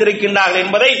மிகச்சரியாக இருந்திருக்கின்றார்கள்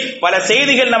என்பதை பல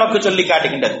செய்திகள் நமக்கு சொல்லி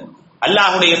காட்டுகின்றது.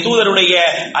 அல்லாஹ்வுடைய தூதருடைய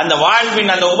அந்த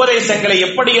வாழ்வின் அந்த உபதேசங்களை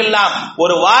எப்படியெல்லாம்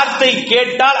ஒரு வார்த்தை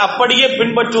கேட்டால் அப்படியே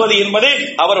பின்பற்றுவது என்பது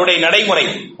அவருடைய நடைமுறை.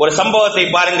 ஒரு சம்பவத்தை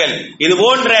பாருங்கள். இது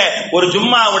போன்ற ஒரு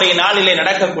ஜும்மாவுடைய நாளிலே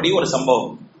நடக்கக்கூடிய ஒரு சம்பவம்.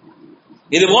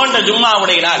 இது போன்ற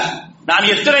ஜும்மாவுடைய நாள்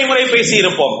நாம் எத்தனை முறை பேசி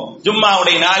இருப்போம்.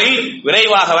 ஜும்மாவுடைய நாளில்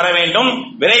விரைவாக வர வேண்டும்,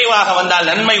 விரைவாக வந்தால்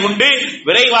நன்மை உண்டு,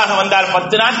 விரைவாக வந்தால்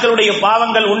 10 நாட்களுடைய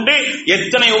பாவங்கள் உண்டு,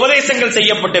 எத்தனை உபதேசங்கள்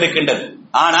செய்யப்பட்டிருக்கின்றது.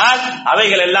 ஆனால்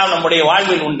அவைகள் எல்லாம் நம்முடைய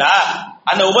வாழ்வில் உண்டா?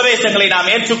 அந்த உபதேசங்களை நாம்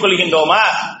ஏற்றுக்கொள்கின்றோமா?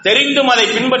 தெரிந்தும் அதை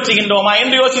பின்பற்றுகின்றோமா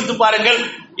என்று யோசித்து பாருங்கள்.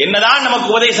 என்னதான் நமக்கு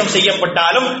உபதேசம்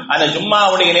செய்யப்பட்டாலும் அந்த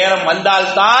ஜும்மாவுடைய நேரம்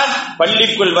வந்தால்தான்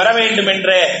பள்ளிக்குள் வர வேண்டும் என்ற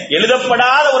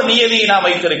எழுதப்படாத ஒரு நியதியை நாம்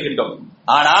வைத்திருக்கின்றோம்.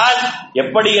 ஆனால்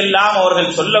எப்படியெல்லாம்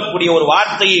அவர்கள் சொல்லக்கூடிய ஒரு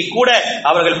வார்த்தையை கூட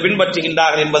அவர்கள்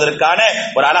பின்பற்றுகின்றார்கள் என்பதற்கான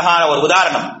ஒரு அழகான ஒரு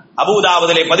உதாரணம்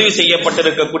அபூதாவுதிலே பதிவு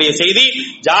செய்யப்பட்டிருக்கக்கூடிய செய்தி.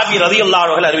 ஜாபிர் ரலியல்லாஹு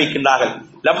அன்ஹு அவர்கள் அறிவிக்கின்றார்கள்,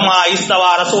 லம்மா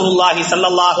இஸ்தவா ரசூலுல்லாஹி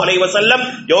ஸல்லல்லாஹு அலைஹி வஸல்லம்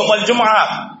யௌமல் ஜும்ஆ,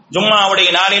 ஜும்மாவுடைய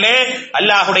நாளிலே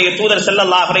அல்லாஹ்வுடைய தூதர்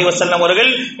ஸல்லல்லாஹு அலைஹி வஸல்லம்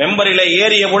அவர்கள் மெம்பரிலே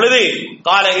ஏறிய பொழுது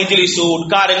கால இஜ்லிசு,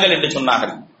 உட்காருங்கள் என்று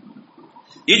சொன்னார்கள்.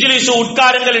 இஜ்லிசு,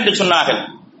 உட்காருங்கள் என்று சொன்னார்கள்.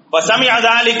 வஸமிஅ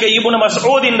ذلك இப்னு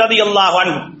மஸ்ஊத் ரலியல்லாஹு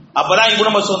அன்ஹு, அப்பதான்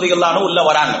இப்னு மஸ்ஊத் ரலியல்லாஹு அன்ஹு உள்ள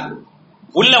வராங்க.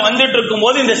 உள்ள வந்துட்டு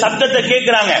இருக்கும்போது இந்த சத்தத்தை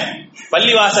கேட்கிறாங்க.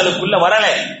 பள்ளிவாசலுக்குள்ள வரல,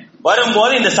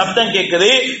 வரும்போது இந்த சப்தம் கேட்குது,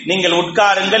 நீங்கள்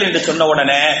உட்காருங்கள் என்று சொன்ன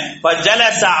உடனே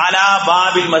ஃபஜலஸ அலா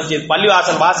பாபில் மஸ்ஜித்,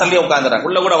 பள்ளிவாசல் வாசல்லே உட்கார்ந்துறாங்க.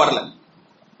 உள்ள கூட வரல,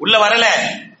 உள்ள வரல.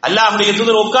 அல்லாஹ்வுடைய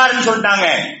தூதர் உட்காருன்னு சொல்லிட்டாங்க,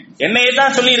 என்னையே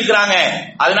தான் சொல்லி இருக்கிறாங்க,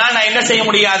 அதனால நான் என்ன செய்ய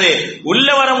முடியாது, உள்ள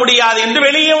வர முடியாது என்று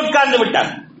வெளியே உட்கார்ந்து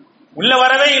விட்டார். உள்ள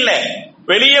வரவே இல்லை,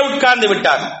 வெளியே உட்கார்ந்து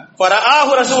விட்டார்.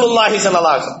 ஃபரஆஹு ரசூலுல்லாஹி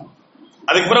ஸல்லல்லாஹு அலைஹி வஸல்லம்,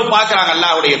 அதுக்கு பிறகு பார்க்கறாங்க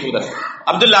அல்லாஹ்வுடைய தூதர்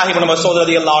அப்துல்லாஹ் இப்னு மஸ்ஊத்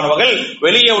ரலியல்லாஹு அன்ஹு அவர்கள்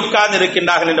வெளியே உட்கார்ந்து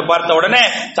இருக்கின்றார்கள் என்று பார்த்த உடனே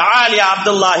தஆல் யா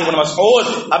அப்துல்லாஹ் இப்னு மஸ்ஊத்,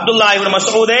 அப்துல்லாஹ் இப்னு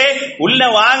மஸ்ஊதே உள்ள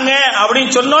வாங்க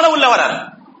அப்படின்னு சொன்னோனே உள்ள வரார்.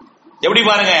 எப்படி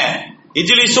பாருங்க,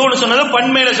 இஜ்லிசூன்னு சொன்னது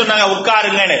பன்மையில சொன்னாங்க,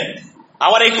 உட்காருங்கன்னு.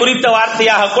 அவரை குறித்த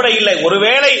வார்த்தையாக கூட இல்லை.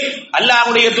 ஒருவேளை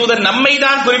அல்லாஹ்வுடைய தூதர் நம்மை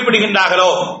தான் குறிப்பிடுகின்றார்களோ,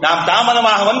 நாம்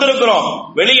தாமதமாக வந்திருக்கிறோம்,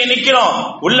 வெளியே நிக்கிறோம்,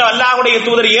 உள்ள அல்லாஹ்வுடைய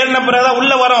தூதர் ஏறின பிறகுதான்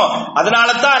உள்ள வரோம், அதனால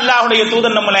தான் அல்லாஹ்வுடைய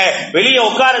தூதர் நம்மளை வெளியே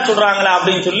உட்கார சொல்றாங்களா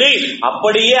அப்படின்னு சொல்லி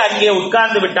அப்படியே அங்கே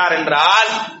உட்கார்ந்து விட்டார் என்றால்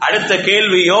அடுத்த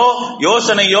கேள்வியோ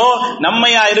யோசனையோ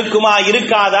நம்மையா இருக்குமா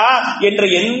இருக்காதா என்ற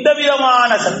எந்த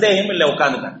விதமான சந்தேகமும் இல்லை.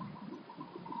 உட்கார்ந்துட்டாங்க.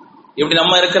 இப்படி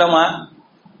நம்ம இருக்கிறோமா?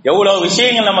 எவ்வளவு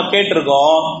விஷயங்கள் நம்ம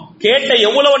கேட்டிருக்கோம், கேட்ட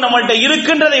எவ்வளவு நம்மள்ட்ட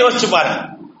இருக்குன்றதை யோசிச்சு பாருங்க.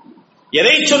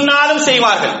 எதை சொன்னாலும்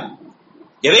செய்வார்கள்,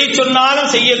 எதை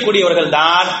சொன்னாலும் செய்யக்கூடியவர்கள்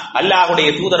தான் அல்லாஹ்வுடைய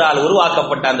தூதரால்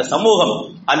உருவாக்கப்பட்ட அந்த சமூகம்.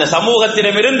 அந்த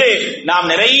சமூகத்திடமிருந்து நாம்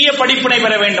நிறைய படிப்பினை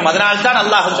பெற வேண்டும். அதனால் தான்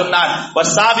அல்லாஹ் சொன்னான்,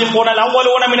 வஸ்ஸாபிகூனல்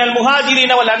அவ்வலூன மினல்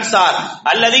முஹாஜிரீன வல் அன்சார்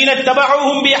அல்லதீன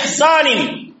தபஊஹும் பிஇஹ்சானின்.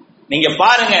 நீங்க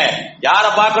பாருங்க, யார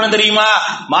பார்க்கணும் தெரியுமா?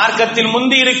 மார்க்கத்தில்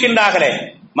முந்தி இருக்கின்றார்களே,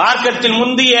 மார்க்கத்தில்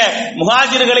முந்திய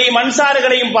முஹாஜிர்களையும்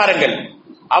அன்சார்களையும் பாருங்கள்.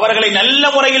 அவர்களை நல்ல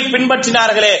முறையில்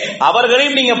பின்பற்றினார்களே,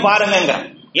 அவர்களையும் நீங்க பாருங்க.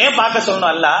 ஏன் பார்க்க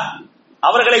சொல்லணும் அல்லாஹ்?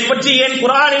 அவர்களை பற்றி ஏன்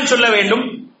குர்ஆனில் சொல்ல வேண்டும்?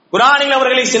 குர்ஆனில்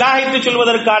அவர்களை சிலாகித்து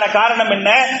சொல்வதற்கான காரணம் என்ன?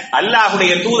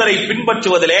 அல்லாஹ்வுடைய தூதரை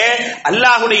பின்பற்றுவதிலே,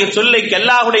 அல்லாஹ்வுடைய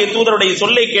அல்லாஹ்வுடைய தூதருடைய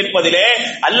சொல்லை கேட்பதிலே,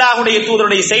 அல்லாஹ்வுடைய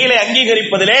தூதருடைய செயலை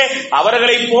அங்கீகரிப்பதிலே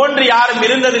அவர்களை போன்று யாரும்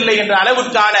இருந்ததில்லை என்ற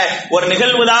அளவுக்கான ஒரு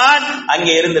நிகழ்வுதான்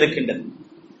அங்கே இருந்திருக்கின்றது.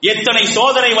 எத்தனை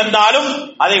சோதனை வந்தாலும்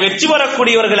அதை வெற்றி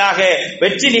பெறக்கூடியவர்களாக,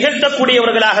 வெற்றி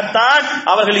நிகழ்த்தக்கூடியவர்களாகத்தான்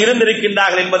அவர்கள்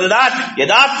இருந்திருக்கின்றார்கள் என்பதுதான்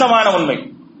யதார்த்தமான உண்மை.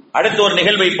 அடுத்த ஒரு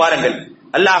நிகழ்வை பாருங்கள்.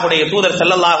 அல்லாஹ்வுடைய தூதர்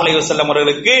ஸல்லல்லாஹு அலைஹி வஸல்லம்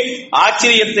அவர்களுக்கு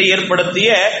ஆச்சரியத்தை ஏற்படுத்திய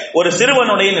ஒரு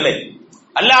சிறுவனுடைய நிலை.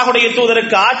 அல்லாஹ்வுடைய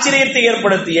தூதருக்கு ஆச்சரியத்தை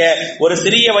ஏற்படுத்திய ஒரு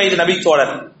சிறிய வயது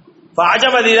நபித்தோழர்.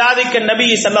 ஃபஅஜப லிதாலிக நபி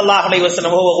ஸல்லல்லாஹு அலைஹி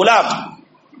வஸல்லம் ஹுவ குலாம்.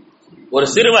 ஒரு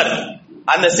சிறுவர்.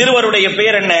 அந்த சிறுவருடைய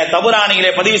பெயர் என்ன?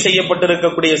 தபுரானியிலே பதிவு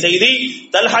செய்யப்பட்டிருக்கக்கூடிய செய்தி,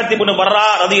 தல்ஹத் இப்னு பர்ரா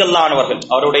ரலியல்லாஹு அன்ஹு அவர்கள்.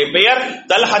 அவருடைய பெயர்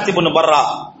தல்ஹத் இப்னு பர்ரா.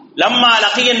 லம்மா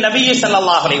லகிய நபி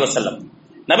ஸல்லல்லாஹு அலைஹி வஸல்லம்,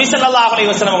 நபி ஸல்லல்லாஹு அலைஹி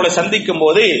வஸல்லம் அவர்களை சந்திக்கும்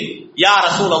போது, யா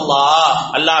ரசூலல்லாஹ்,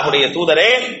 அல்லாஹ்வுடைய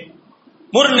தூதரே,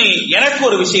 முர்னி, எனக்கு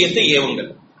ஒரு விஷயத்தை ஏவுங்கள்,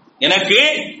 எனக்கு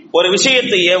ஒரு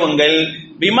விஷயத்தை ஏவுங்கள்,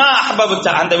 பிமா அஹ்பப்த,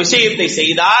 அந்த விஷயத்தை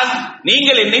செய்தால்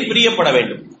நீங்கள் என்னை பிரியப்பட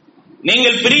வேண்டும்,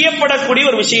 நீங்கள் பிரியப்படக்கூடிய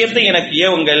ஒரு விஷயத்தை எனக்கு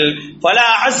ஏவுங்கள். ஃபலா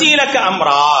அஸீலக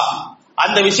அம்ரா,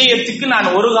 அந்த விஷயத்துக்கு நான்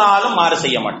ஒரு காலம் மாறு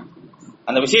செய்ய மாட்டேன்,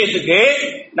 அந்த விஷயத்துக்கு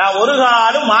நான் ஒரு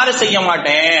காலம் மாறு செய்ய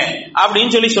மாட்டேன்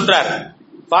அப்படின்னு சொல்லி சொல்றாரு.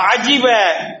 ஃபஅஜிப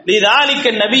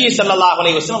லிதாலிக நபி ஸல்லல்லாஹு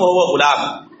அலைஹி வஸல்லம் வஹுவ குலாம்.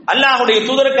 அல்லாஹ்வுடைய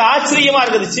தூதருக்கு ஆச்சரியமா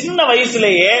இருக்குது, சின்ன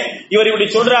வயசுலயே இவர் இப்படி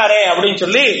சொல்றாரே அப்படின்னு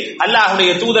சொல்லி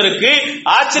அல்லாஹ்வுடைய தூதருக்கு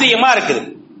ஆச்சரியமா இருக்குது.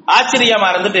 ஆச்சரியமா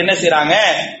இருந்துட்டு என்ன செய்றாங்க?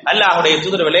 அல்லாஹ்வுடைய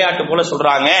தூதர் விளையாட்டு போல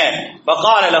சொல்றாங்க,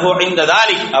 ஃபகால லஹு இன்த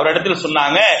தாலிக், அவரிடத்தில்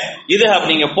சொன்னாங்க, இதுஹப்,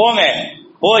 நீங்க போங்க,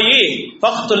 போய்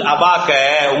ஃபக்துல் அபாக்க,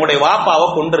 உங்களுடைய வாப்பாவை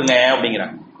கொன்றுங்க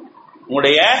அப்படிங்கிறாங்க,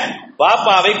 உங்களுடைய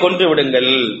வாப்பாவை கொன்று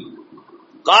விடுங்கள்.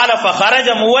 கால ஃபஹரஜ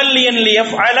முவல்லியன்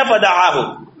லியஃஅல ஃபதஆஹு,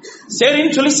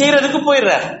 சரின்னு சொல்லி செய்யறதுக்கு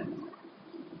போயிடுறார்,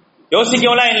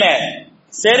 யோசிக்கலாம் இல்ல,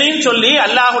 சரின்னு சொல்லி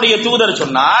அல்லாஹ்வுடைய தூதர்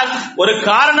சொன்னால் ஒரு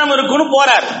காரணம் இருக்குன்னு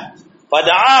போறார்.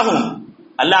 ஃபதஆஹும்,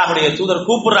 அல்லாஹ்வுடைய தூதர்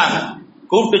கூப்பிடுறாங்க,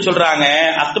 கூப்பிட்டு சொல்றாங்க,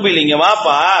 அக்பில், இங்க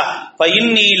வாப்பா,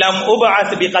 ஃபஇன்னி லம்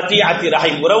உபஅத் பிகதிஅத்தி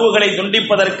ரஹிம், உறவுகளை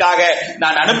துண்டிப்பதற்காக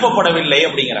நான் அனுப்பப்படவில்லை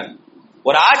அப்படிங்கிறாங்க.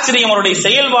 ஒரு ஆச்சரியம், அவருடைய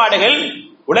செயல்பாடுகள்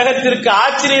உலகத்திற்கு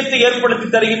ஆச்சரியத்தை ஏற்படுத்தி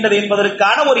தருகின்றது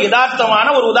என்பதற்கான ஒரு யதார்த்தமான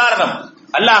ஒரு உதாரணம்.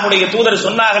 அல்லாஹ்வுடைய தூதர்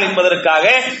சொன்னார்கள் என்பதற்காக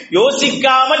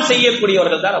யோசிக்காமல்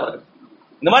செய்யக்கூடியவர்கள் தான் அவர்கள்.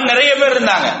 இந்த மாதிரி நிறைய பேர்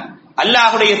இருந்தாங்க.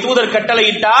 அல்லாஹ்வுடைய தூதர்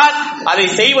கட்டளையிட்டால் அதை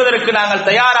செய்வதற்கு நாங்கள்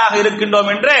தயாராக இருக்கின்றோம்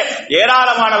என்று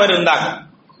ஏராளமானவர் இருந்தாங்க.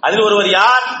 அதில் ஒருவர்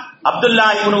யார்? அப்துல்லா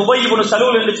இப்னு உபய் இப்னு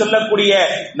சலூல் என்று சொல்லக்கூடிய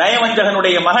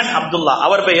நயவஞ்சகனுடைய மகன் அப்துல்லா.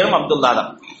 அவர் பெயரும் அப்துல்லா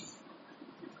தான்.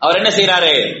 அவர் என்ன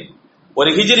செய்யறாரு?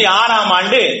 ஒரு ஹிஜ்ரி 6ஆம்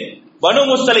ஆண்டு பனு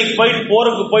முஸ்தலிக்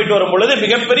போருக்கு போயிட்டு வரும் பொழுது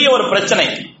மிகப்பெரிய ஒரு பிரச்சனை,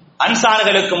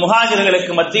 அன்சார்களுக்கு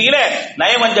முஹாஜிர்களுக்கு மத்தியில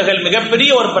நயவஞ்சகர்கள்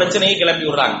மிகப்பெரிய ஒரு பிரச்சனையை கிளப்பி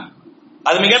விடுறாங்க.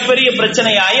 அது மிகப்பெரிய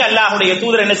பிரச்சனையாகி அல்லாஹ்வுடைய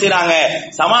தூதர் என்ன செய்யறாங்க?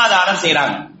 சமாதானம்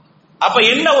செய்யறாங்க. அப்ப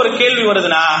என்ன ஒரு கேள்வி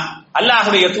வருதுன்னா,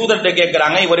 அல்லாஹ்வுடைய தூதர்கிட்ட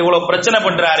கேட்கிறாங்க, இவர் இவ்வளவு பிரச்சனை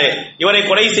பண்றாரு, இவரை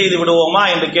கொலை செய்து விடுவோமா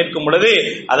என்று கேட்கும் பொழுது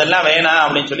அதெல்லாம் வேணாம்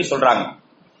அப்படின்னு சொல்லி சொல்றாங்க.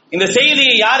 இந்த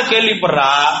செய்தியை யார் கேள்விப்படுறா?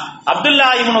 அப்துல்லா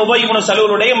இப்னு உபய் இப்னு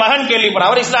சலூலுடைய மகன் கேள்விப்படுற.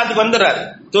 அவர் இஸ்லாத்துக்கு வந்துடுறார்,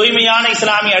 தூய்மையான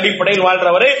இஸ்லாமிய அடிப்படையில்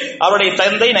வாழ்றவர், அவருடைய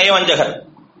தந்தை நயவஞ்சகர்.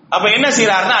 அப்ப என்ன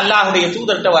செய்யறாருன்னா, அல்லாஹ்வுடைய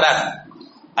தூதர்கிட்ட வரார்.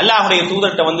 அல்லாஹ்வுடைய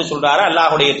தூதர்கிட்ட வந்து சொல்றாரு,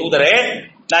 அல்லாஹ்வுடைய தூதரே,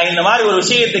 நான் இந்த மாதிரி ஒரு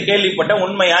விஷயத்தை கேள்விப்பட்ட,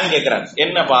 உண்மையான்னு கேட்கிறார்.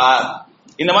 என்னப்பா?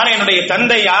 இந்த மாதிரி என்னுடைய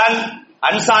தந்தையால்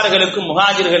அன்சார்களுக்கு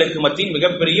முஹாஜிர்களுக்கு மத்தியில்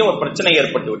மிகப்பெரிய ஒரு பிரச்சனை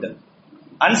ஏற்பட்டு விட்டது.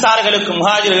 அன்சார்களுக்கு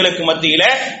முஹாஜிர்களுக்கு மத்தியில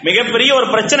மிகப்பெரிய ஒரு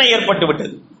பிரச்சனை ஏற்பட்டு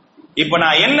விட்டது. இப்ப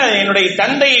நான் என்ன, என்னுடைய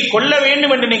தந்தையை கொல்ல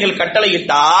வேண்டும் என்று நீங்கள்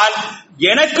கட்டளையிட்டால்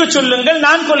எனக்கு சொல்லுங்கள்,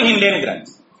 நான் கொள்கின்றேன்.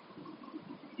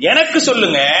 எனக்கு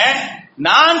சொல்லுங்க,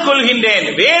 நான் கொள்கின்றேன்,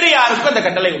 வேறு யாருக்கும் அந்த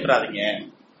கட்டளை விட்டுறாதீங்க.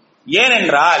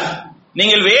 ஏனென்றால்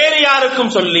நீங்கள் வேறு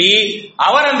யாருக்கும் சொல்லி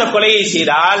அவர் அந்த கொலையை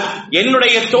செய்தால்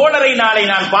என்னுடைய தோழரை நாளை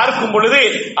நான் பார்க்கும் பொழுது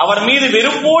அவர் மீது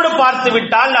வெறுப்போடு பார்த்து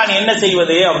விட்டால் நான் என்ன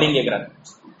செய்வது அப்படின்னு கேட்கிறாங்க.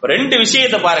 ரெண்டு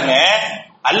விஷயத்தை பாருங்க.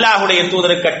 அல்லாஹ்வுடைய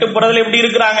தூதருக்கு கட்டுப்படுறதுல எப்படி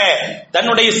இருக்கிறாங்க,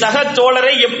 தன்னுடைய சக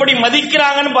தோழரை எப்படி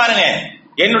மதிக்கிறாங்கன்னு பாருங்க.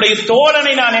 என்னுடைய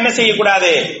தோழனை நான் என்ன செய்யக்கூடாது,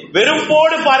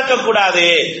 வெறுப்போடு பார்க்க கூடாது.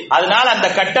 அதனால் அந்த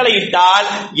கட்டளை இட்டால்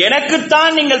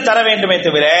எனக்குத்தான் நீங்கள் தர வேண்டுமே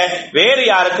தவிர வேறு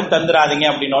யாருக்கும் தந்துராதீங்க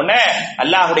அப்படின்னு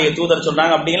அல்லாஹ்வுடைய தூதர்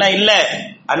சொல்றாங்க. அப்படின்லாம் இல்ல,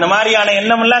 அந்த மாதிரியான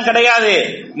எண்ணம் எல்லாம் கிடையாது.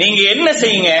 நீங்க என்ன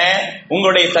செய்யுங்க,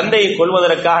 உங்களுடைய தந்தையை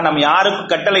கொல்வதற்காக நம்ம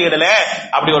யாருக்கும் கட்டளை இடல,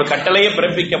 அப்படி ஒரு கட்டளையே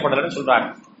பிறப்பிக்கப்படலன்னு சொல்றாங்க.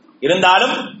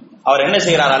 இருந்தாலும் அவர் என்ன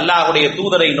செய்யறார், அல்லாஹ்வுடைய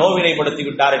தூதரை நோவினைப்படுத்தி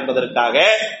விட்டார் என்பதற்காக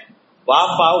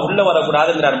வாப்பா உள்ள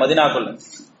வரக்கூடாதுங்கிறார்.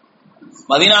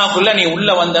 மதீனாவுக்குள்ள நீ உள்ள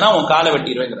வந்தனா உன் காலை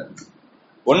வெட்டிடுவேங்கிறார்,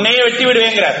 உன்னையே வெட்டி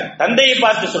விடுவேங்கிறார். தந்தையை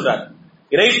பார்த்து சொல்றார்,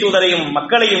 இறை தூதரையும்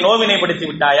மக்களையும் நோவினைப்படுத்தி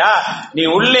விட்டாயா, நீ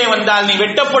உள்ளே வந்தால் நீ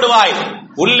வெட்டப்படுவாய்,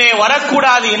 உள்ளே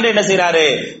வரக்கூடாது என்று என்ன செய்யறாரு,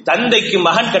 தந்தைக்கு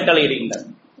மகன் கட்டளை இடுகின்றார்.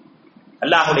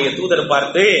 அல்லாஹ்வுடைய தூதர்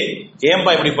பார்த்து,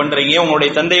 ஏன்பா இப்படி பண்றீங்க,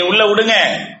 உங்களுடைய தந்தையை உள்ள விடுங்க,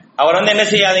 அவர் என்ன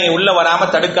செய்யாதீங்க, உள்ள வராம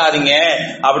தடுக்காதீங்க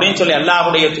அப்படின்னு சொல்லி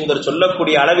அல்லாஹ்வுடைய தூதர்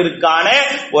சொல்லக்கூடிய அளவிற்கான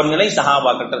ஒரு நிலை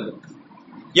சஹாபாக்கள்.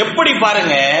 எப்படி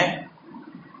பாருங்க,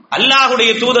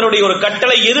 அல்லாஹ்வுடைய தூதருடைய ஒரு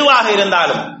கட்டளை எதுவாக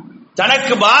இருந்தாலும்,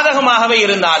 தனக்கு பாதகமாகவே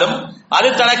இருந்தாலும்,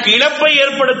 அது தனக்கு இழப்பை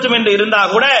ஏற்படுத்தும் என்று இருந்தா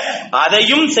கூட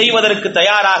அதையும் செய்வதற்கு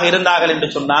தயாராக இருந்தார்கள் என்று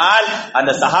சொன்னால்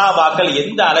அந்த சஹாபாக்கள்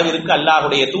எந்த அளவிற்கு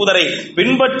அல்லாஹ்வுடைய தூதரை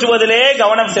பின்பற்றுவதிலே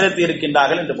கவனம் செலுத்தி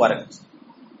இருக்கின்றார்கள் என்று பாருங்கள்.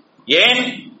 ஏன்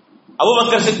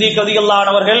அபூபக்கர் சித்திக் ரலியல்லாஹு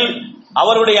அன்ஹு அவர்கள்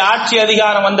அவருடைய ஆட்சி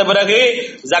அதிகாரம் வந்த பிறகு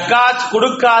ஜகாத்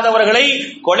கொடுக்காதவர்களை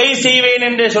கொலை செய்வேன்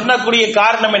என்று சொன்னக்கூடிய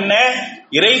காரணம் என்ன,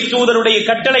 இறை தூதருடைய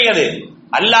கட்டளை, அது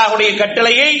அல்லாஹ்வுடைய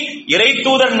கட்டளையை இறை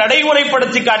தூதர்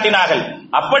நடைமுறைப்படுத்தி காட்டினார்கள்.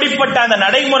 அப்படிப்பட்ட அந்த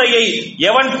நடைமுறையை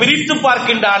எவன் பிரித்து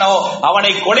பார்க்கின்றானோ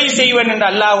அவனை கொலை செய்வேன் என்று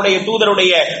அல்லாஹ்வுடைய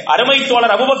தூதருடைய அருமை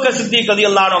தோழர் அபூபக்கர் சித்திக்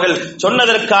ரலியல்லாஹு அன்ஹு அவர்கள்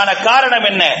சொன்னதற்கான காரணம்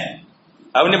என்ன,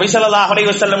 நபி ஸல்லல்லாஹு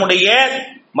அலைஹி வஸல்லமுடைய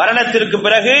மரணத்திற்கு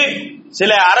பிறகு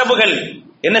சில அரபுகள்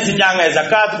என்ன செஞ்சாங்க,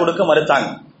 ஜகாத் கொடுக்க மறுத்தாங்க.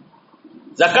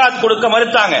 ஜகாத் கொடுக்க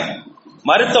மறுத்தாங்க.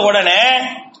 மறுத்த உடனே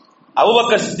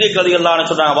அபூபக்கர் சித்திக் ரலியல்லாஹு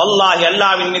அன்ஹு சொல்றாங்க, வல்லாஹி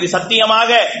அல்லாஹ்வின் மீது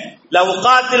சத்தியமாக லா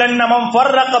உகாத்திலன்ன மன்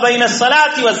ஃபர்ரக பைன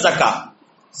ஸலாத்தி வஸ் ஸகாத்,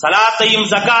 ஸலாத்தையும்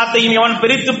ஸகாத்தையும் எவன்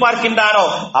பிரித்து பார்க்கின்றானோ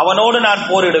அவனோடு நான்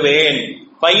போரிடுவேன்.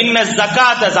 ஃபைன்ன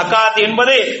ஸகாத், ஸகாத்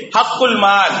என்பது ஹக்குல்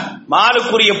மால்,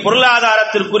 மாலுக்குரிய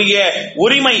பொருளாதாரத்திற்குரிய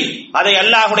உரிமை, அதை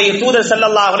அல்லாஹ்வுடைய தூதர்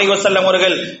ஸல்லல்லாஹு அலைஹி வஸல்லம்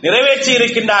அவர்கள் நிறைவேற்றி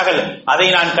இருக்கின்றார்கள், அதை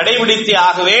நான் கடைபிடித்தே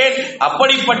ஆகுவேன்.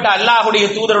 அப்படிப்பட்ட அல்லாஹ்வுடைய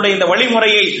தூதருடைய இந்த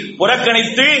வழிமுறையை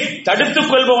புறக்கணித்து தடுத்துக்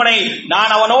கொள்பவனை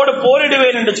நான் அவனோடு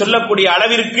போரிடுவேன் என்று சொல்லக்கூடிய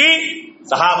அளவிற்கு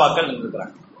சஹாபாக்கள்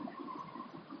இருக்கிறார்கள்.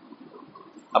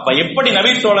 அப்ப எப்படி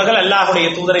நபி தோழர்கள் அல்லாஹ்வுடைய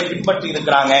தூதரை பின்பற்றி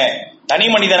இருக்கிறாங்க, தனி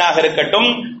மனிதனாக இருக்கட்டும்,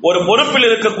 ஒரு பொறுப்பில்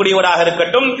இருக்கக்கூடியவராக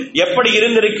இருக்கட்டும், எப்படி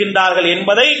இருந்திருக்கின்றார்கள்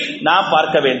என்பதை நாம்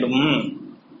பார்க்க வேண்டும்.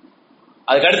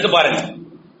 அதுக்கு அடுத்து பாருங்க,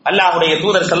 அல்லாஹ்வுடைய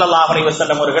தூதர் ஸல்லல்லாஹு அலைஹி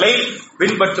வஸல்லம் அவர்களை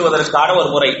பின்பற்றுவதற்கான ஒரு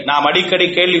முறை. நாம் அடிக்கடி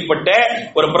கேள்விப்பட்ட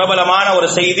ஒரு பிரபலமான ஒரு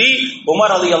செய்தி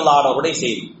உமர் ரலியல்லாஹு அன்ஹுடைய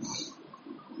செய்தி.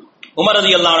 உமர்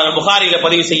ரலியல்லாஹு அன்ஹு புகாரில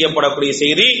பதிவு செய்யப்படக்கூடிய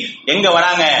செய்தி. எங்க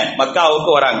வராங்க,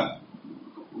 மக்காவுக்கு வராங்க.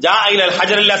 ஜாஇல்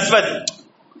ஹஜருல் அஸ்வத்,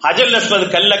 ஹஜருல் அஸ்வத்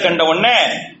கல்ல கண்ட உடனே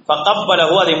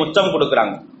ஃபகப்பலஹு, அதை முத்தம்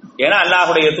கொடுக்கறாங்க. ஏன்னா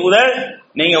அல்லாஹ்வுடைய தூதர்,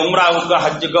 நீங்க உம்ராவுக்கோ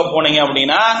ஹஜ்ஜுக்கோ போனீங்க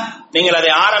அப்படின்னா நீங்கள்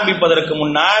அதை ஆரம்பிப்பதற்கு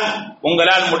முன்னால்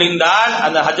உங்களால் முடிந்தால்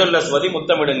அந்த ஹஜருல் அஸ்வதை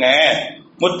முத்தமிடுங்க.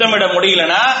 முத்தமிட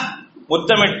முடியலனா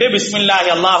முத்தமிட்டு பிஸ்மில்லாஹி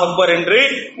அல்லாஹ் அக்பர் என்று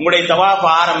உங்களுடைய தவாஃப்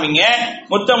ஆரம்பிங்க.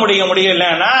 முத்தமிட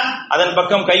முடியலன்னா அதன்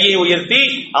பக்கம் கையை உயர்த்தி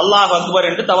அல்லாஹ் அக்பர்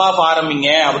என்று தவாஃப் ஆரம்பிங்க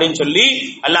அப்படின்னு சொல்லி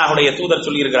அல்லாஹ்வுடைய தூதர்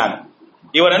சொல்லி இருக்கிறாங்க.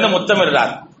 இவர்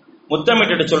முத்தமிடுறார்.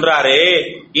 முத்தமிட்டு சொல்றாரு,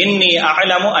 இன்னி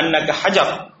அஅலமு அன்னக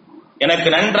ஹஜர், எனக்கு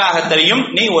நன்றாக தெரியும்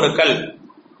நீ ஒரு கல்,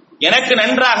 எனக்கு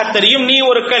நன்றாக தெரியும் நீ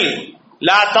ஒரு கல்.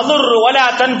 லா ததுர் வலா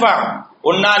தன்ஃபா,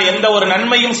 உன்னால் எந்த ஒரு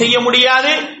நன்மையும் செய்ய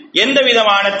முடியாது, எந்த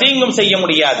விதமான தீங்கும் செய்ய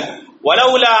முடியாது.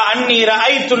 வலவுலா அன்னி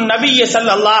ரஅய்து நபிய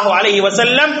ஸல்லல்லாஹு அலைஹி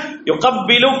வஸல்லம்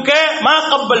யுகப்பிலுக மா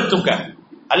கப்பல்துக,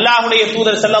 அல்லாஹ்வுடைய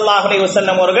தூதர் ஸல்லல்லாஹு அலைஹி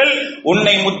வஸல்லம் அவர்கள்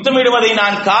உன்னை முத்தமிடுவதை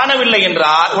நான் காணவில்லை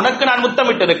என்றால் உனக்கு நான்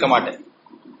முத்தமிட்டு இருக்க மாட்டேன்.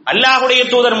 அல்லாஹ்வுடைய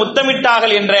தூதர்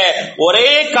முத்தமிட்டார்கள் என்ற ஒரே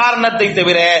காரணத்தை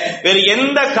தவிர வேறு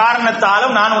எந்த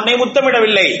காரணத்தாலும் நான் உன்னை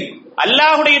முத்தமிடவில்லை.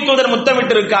 அல்லாஹ்வுடைய தூதர்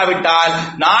முத்தமிட்டு இருக்காவிட்டால்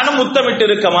நானும் முத்தமிட்டு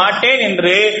இருக்க மாட்டேன்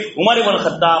என்று உமர் இப்னு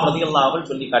கத்தாப் ரலியல்லாஹு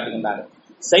அன்ஹு சொல்லி காட்டுகின்றார்கள்.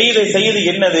 செய்து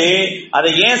என்னது, அதை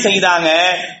ஏன் செய்தாங்க,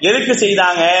 எதுக்கு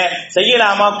செய்தாங்க,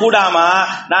 செய்யலாமா கூடாமா,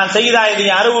 நான் செய்தா இது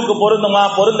அறிவுக்கு பொருந்துமா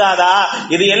பொருந்தாதா,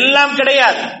 இது எல்லாம்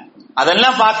கிடையாது.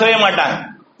 அதெல்லாம் பார்க்கவே மாட்டாங்க.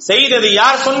 செய்தது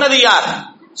யார், சொன்னது யார்?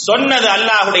 சொன்னது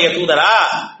அல்லாஹ்வுடைய தூதரா,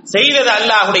 செய்தது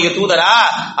அல்லாஹ்வுடைய தூதரா?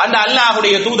 அந்த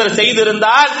அல்லாஹ்வுடைய தூதர்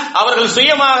செய்திருந்தால் அவர்கள்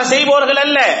சுயமாக செய்பவர்கள்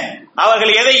அல்ல.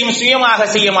 அவர்கள் எதையும் சுயமாக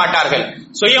செய்ய மாட்டார்கள்.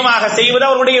 சுயமாக செய்வது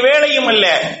அவர்களுடைய வேலையும் அல்ல.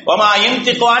 வமா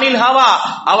யன்திகு அனில் ஹவா,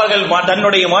 அவர்கள்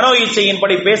தன்னுடைய மனோ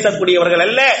இச்சையின்படி பேசக்கூடியவர்கள்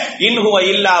அல்ல. இன் ஹுவ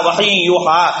இல்லா வஹய்யுன்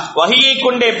யூஹா, வஹியை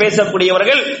கொண்டே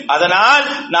பேசக்கூடியவர்கள். அதனால்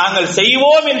நாங்கள்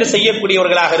செய்வோம் என்று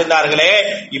செய்யக்கூடியவர்களாக இருந்தார்களே,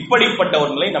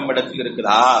 இப்படிப்பட்டவர்களை நம்மிடத்தில்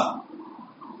இருக்குதா?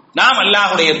 நாம்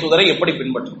அல்லாஹ்வுடைய தூதரை எப்படி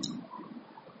பின்பற்றுவோம்?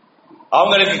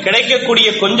 அவங்களுக்கு கிடைக்கக்கூடிய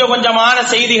கொஞ்சம் கொஞ்சமான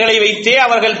செய்திகளை வைத்தே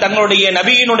அவர்கள் தங்களுடைய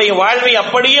நபியினுடைய வாழ்வை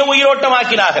அப்படியே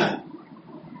உயிரோட்டமாக்கினார்கள்.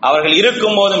 அவர்கள்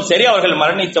இருக்கும் போதும் சரி, அவர்கள்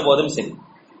மரணித்த போதும் சரி.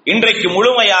 இன்றைக்கு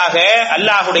முழுமையாக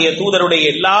அல்லாஹ்வுடைய தூதருடைய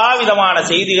எல்லா விதமான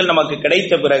செய்திகள் நமக்கு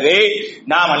கிடைத்த பிறகு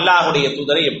நாம் அல்லாஹ்வுடைய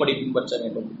தூதரை எப்படி பின்பற்ற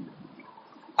வேண்டும்?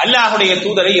 அல்லாஹ்வுடைய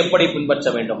தூதரை எப்படி பின்பற்ற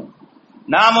வேண்டும்?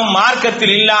 நாமும்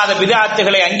மார்க்கத்தில் இல்லாத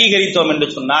பிதஅத்துகளை அங்கீகரித்தோம் என்று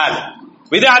சொன்னால்,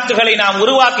 பிதஅத்துகளை நாம்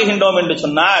உருவாக்குகின்றோம் என்று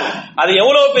சொன்னால் அது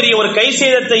எவ்வளவு பெரிய ஒரு கை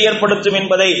சேதத்தை ஏற்படுத்தும்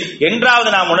என்பதை என்றாவது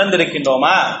நாம்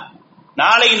உணர்ந்திருக்கின்றோமா?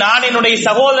 நாளை நான் என்னுடைய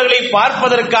சகோதரர்களை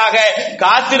பார்ப்பதற்காக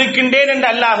காத்திருக்கின்றேன் என்று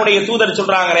அல்லாஹ்வுடைய தூதர்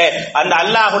சொல்றாங்களே, அந்த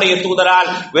அல்லாஹ்வுடைய தூதரால்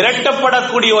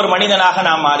விரட்டப்படக்கூடிய ஒரு மனிதனாக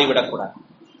நாம் மாறிவிடக்கூடாது.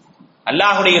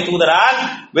 அல்லாஹ்வுடைய தூதரால்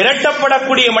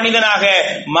விரட்டப்படக்கூடிய மனிதனாக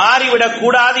மாறிவிடக்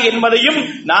கூடாது என்பதையும்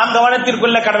நாம் கவனத்தில்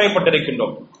கொள்ள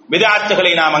கடமைப்பட்டிருக்கின்றோம்.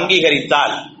 பிதஅத்துகளை நாம்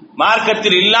அங்கீகரித்தால்,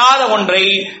 மார்க்கத்தில் இல்லாத ஒன்றை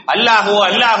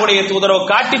அல்லாஹ்வுடைய தூதரோ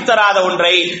காட்டித்தராத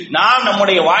ஒன்றை நாம்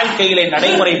நம்முடைய வாழ்க்கையிலே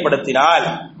நடைமுறைப்படுத்தினால்,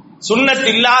 சுன்னத்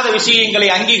இல்லாத விஷயங்களை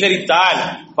அங்கீகரித்தால்,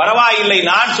 பரவாயில்லை,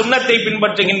 நான் சுன்னத்தை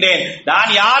பின்பற்றுகின்றேன்,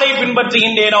 நான் யாரை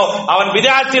பின்பற்றுகின்றேனோ அவன்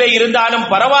பிதஅத்திலே இருந்தாலும்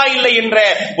பரவாயில்லை என்ற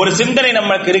ஒரு சிந்தனை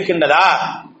நமக்கு இருக்கின்றதா?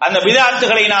 அந்த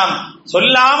பிதஅத்துகளை நாம்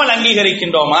சொல்லாமல்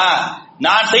அங்கீகரிக்கின்றோமா?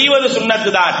 நான் செய்வது சுன்னத்து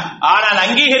தான், ஆனால்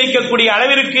அங்கீகரிக்கக்கூடிய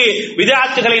அளவிற்கு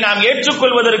பிதஅத்துகளை நாம்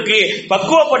ஏற்றுக்கொள்வதற்கு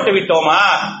பக்குவப்பட்டு விட்டோமா?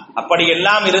 அப்படி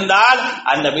எல்லாம் இருந்தால்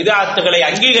அந்த பிதஅத்துகளை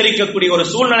அங்கீகரிக்கக்கூடிய ஒரு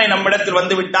சூழ்நிலை நம்மிடத்தில்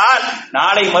வந்துவிட்டால்,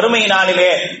 நாளை மறுமை நாளிலே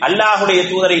அல்லாஹ்வுடைய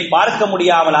தூதரை பார்க்க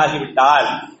முடியாமல் ஆகிவிட்டால்,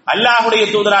 அல்லாஹ்வுடைய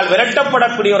தூதரால்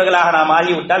விரட்டப்படக்கூடியவர்களாக நாம்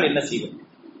ஆகிவிட்டால் என்ன செய்வோம்?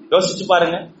 யோசிச்சு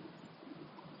பாருங்க.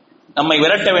 நம்மை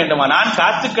விரட்ட வேண்டுமா? நான்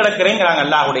காத்து கிடக்கிறேங்கிறாங்க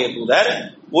அல்லாஹ்வுடைய தூதர்.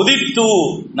 உதித்து,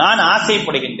 நான்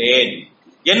ஆசைப்படுகின்றேன்,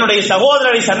 என்னுடைய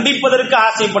சகோதரரை சந்திப்பதற்கு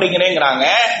ஆசைப்படுகிறேங்கிறாங்க.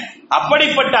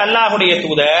 அப்படிப்பட்ட அல்லாஹ்வுடைய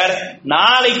தூதர்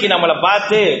நாளைக்கு நம்மளை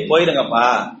பார்த்து போயிடுங்கப்பா,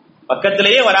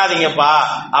 பக்கத்திலேயே வராதீங்கப்பா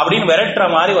அப்படின்னு விரட்டுற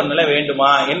மாதிரி ஒரு நிலை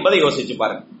வேண்டுமா என்பதை யோசிச்சு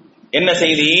பாருங்க. என்ன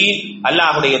செய்தி?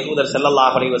 அல்லாஹ்வுடைய தூதர்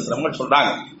ஸல்லல்லாஹு அலைஹி வஸல்லம்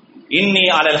சொல்றாங்க, இன்னி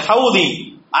அலல் ஹௌதி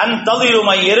அன்ததிரு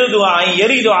மை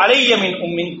எரிது அலைய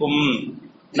மின்கும்,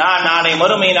 நான் நாளை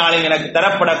மறுமை நாளில் எனக்கு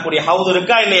தரப்படக்கூடிய ஹவுது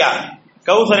இருக்கா இல்லையா,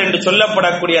 கௌசர் என்று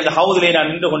சொல்லப்படக்கூடிய அந்த ஹவுதிலே நான்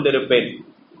நின்று கொண்டிருப்பேன்.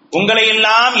 உங்களை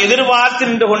எல்லாம் எதிர்பார்த்து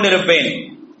நின்று கொண்டிருப்பேன்.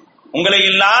 உங்களை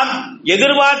எல்லாம்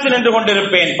எதிர்பார்த்து நின்று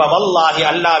கொண்டிருப்பேன். பவல்லாஹி,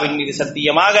 அல்லாஹ்வின் மீது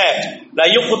சத்தியமாக,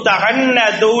 லயுக்தஹன்ன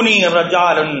தூனி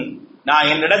ரஜாலுன், நான்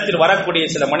என்னிடத்தில் வரக்கூடிய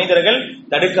சில மனிதர்கள்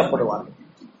தடுக்கப்படுவார்கள்.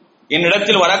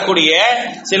 என்னிடத்தில் வரக்கூடிய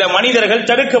சில மனிதர்கள்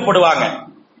தடுக்கப்படுவாங்க.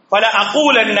 பல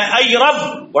அகூலன்ன ஐ ரப்,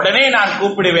 உடனே நான்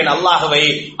கூப்பிடுவேன் அல்லாஹ்வை,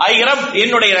 ஐ ரப்,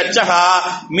 என்னுடைய இரட்சகா,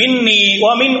 மின்னி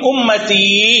வ மின் உம்மதி,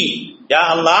 யா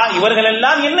அல்லாஹ், இவர்கள்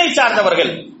எல்லாம் என்னை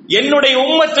சார்ந்தவர்கள், என்னுடைய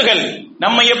உம்மத்துகள்.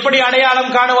 நம்மை எப்படி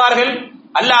அடையாளம் காணுவார்கள்?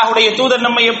 அல்லாஹ்வுடைய தூதர்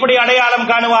நம்மை எப்படி அடையாளம்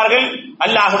காணுவார்கள்?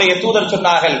 அல்லாஹ்வுடைய தூதர்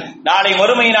சொன்னார்கள், நாளை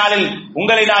மறுமை நாளில்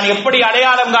உங்களை நான் எப்படி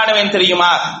அடையாளம் காணுவேன் தெரியுமா?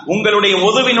 உங்களுடைய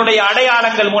ஒதுவினுடைய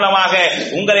அடையாளங்கள் மூலமாக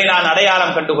உங்களை நான்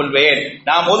அடையாளம் கண்டுகொள்வேன்.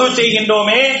 நாம் ஒது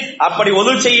செய்கின்றோமே, அப்படி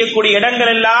ஒது செய்யக்கூடிய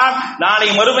இடங்கள் எல்லாம் நாளை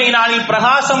மறுமை நாளில்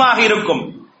பிரகாசமாக இருக்கும்,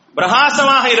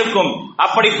 பிரகாசமாக இருக்கும்.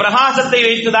 அப்படி பிரகாசத்தை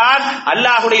வைத்துதான்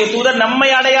அல்லாஹ்வுடைய தூதர் நம்மை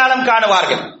அடையாளம்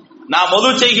காணுவார்கள். நாம் ஒது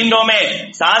செய்கின்றோமே,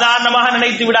 சாதாரணமாக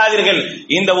நினைத்து விடாதீர்கள்.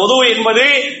 இந்த ஒது என்பது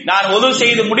நான் ஒது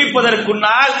செய்து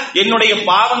முடிப்பதற்குன்னால் என்னுடைய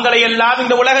பாவங்களை எல்லாம்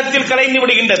இந்த உலகத்தில் கலைந்து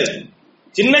விடுகின்றது.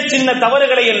 சின்ன சின்ன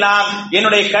தவறுகளை எல்லாம்,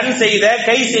 என்னுடைய கண் செய்த,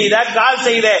 கை செய்த, கால்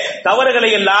செய்த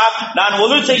தவறுகளை எல்லாம் நான்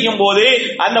ஒது செய்யும் போது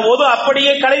அந்த ஒது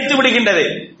அப்படியே கலைத்து விடுகின்றது.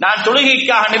 நான்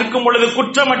தொழுகைக்காக நிற்கும் பொழுது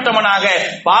குற்றமற்றவனாக,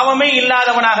 பாவமே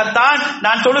இல்லாதவனாகத்தான்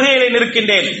நான் தொழுகையிலே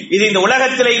நிற்கின்றேன். இது இந்த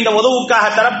உலகத்திலே இந்த ஒதுவுக்காக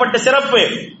தரப்பட்ட சிறப்பு.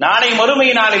 நாளை மறுமை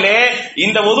நாளிலே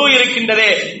இந்த ஒது இருக்கின்றதே,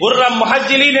 உர்ரம்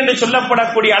முஹஜ்ஜிலீன் என்று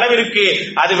சொல்லப்படக்கூடிய அளவிற்கு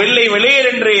அது வெள்ளை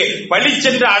வெளியேர் என்று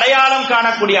பளிச்சென்று அடையாளம்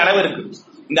காணக்கூடிய அளவிற்கு.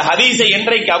 இந்த ஹதீஸை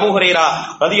என்றைக்கு அபூ ஹுரைரா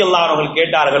ரலியல்லாஹு அன்ஹு அவர்கள்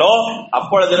கேட்டார்களோ,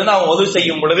 அப்பொழுதிருந்து அவங்க ஒது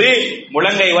செய்யும் பொழுது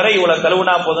முழங்கை வரை இவ்வளவு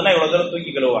கழுவுனா போதுன்னா இவ்வளவு தூரம்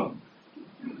தூக்கி கழுவுவாங்க,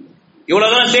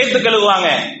 இவ்வளவு தூரம் சேர்த்து கழுவுவாங்க.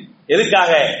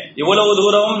 எதுக்காக? இவ்வளவு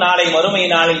தூரம் நாளை மறுமை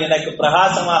நாளில் எனக்கு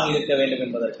பிரகாசமாக இருக்க வேண்டும்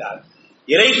என்பதற்காக.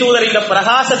 இறை தூதர் இந்த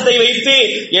பிரகாசத்தை வைத்து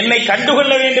என்னை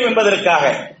கண்டுகொள்ள வேண்டும்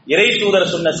என்பதற்காக இறை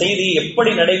தூதர் சொன்ன செய்தியை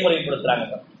எப்படி நடைமுறைப்படுத்துறாங்க?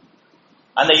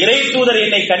 அந்த இறை தூதர்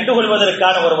என்னை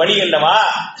கண்டுகொள்வதற்கான ஒரு வழி அல்லவா,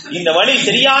 இந்த வழி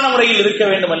சரியான முறையில் இருக்க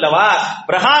வேண்டும் அல்லவா,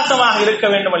 பிரகாசமாக இருக்க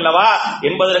வேண்டும் அல்லவா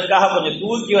என்பதற்காக கொஞ்சம்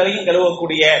தூக்கி வரையும்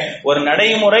கழுவக்கூடிய ஒரு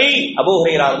நடைமுறை அபூ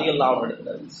ஹுரைரா ரலியல்லாஹு அன்ஹு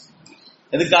இருக்கிறது.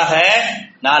 எதுக்காக?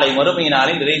 நாளை மறுமை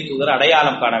நாளில் இறை தூதர்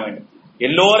அடையாளம் காண வேண்டும்.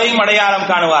 எல்லோரையும் அடையாளம்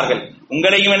காணுவார்கள்.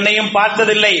 உங்களையும் என்னையும்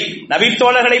பார்த்ததில்லை,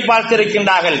 நபித்தோழர்களை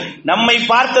பார்த்திருக்கின்றார்கள். நம்மை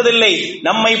பார்த்ததில்லை,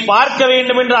 நம்மை பார்க்க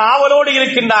வேண்டும் என்ற ஆவலோடு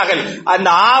இருக்கின்றார்கள். அந்த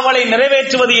ஆவலை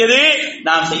நிறைவேற்றுவது எது?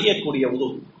 நாம் செய்யக்கூடிய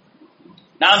உதவு,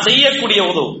 நாம் செய்யக்கூடிய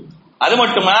உதவு. அது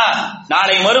மட்டுமா,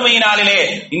 நாளை மறுமை நாளிலே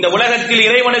இந்த உலகத்தில்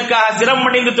இறைவனுக்காக சிரம்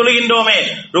அணிந்து தொழுகின்றோமே,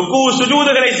 ருக்கு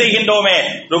சுஜூதுகளை செய்கின்றோமே,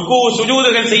 ருக்கு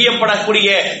சுஜூதுகள் செய்யப்படக்கூடிய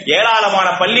ஏராளமான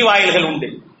பள்ளி வாயில்கள் உண்டு.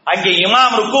 அங்கே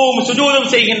இமாம் ருக்குவும் சுஜூதும்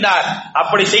செய்கின்றார்.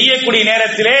 அப்படி செய்யக்கூடிய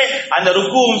நேரத்திலே அந்த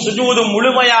ருக்குவும் சுஜூதும்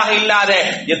முழுமையாக இல்லாத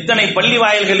எத்தனை பள்ளி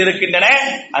வாயில்கள் இருக்கின்றன.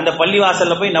 அந்த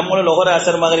பள்ளிவாசல்ல போய் நம்மளும் லொஹர்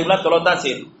அசர் மகரிப்லாம் தொழத்தான்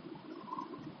செய்யும்.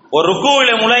 ஒரு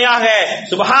ருக்குவில முறையாக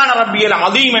சுப்ஹான ரப்பியல்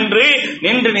அதீம் என்று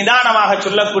நின்று நிதானமாக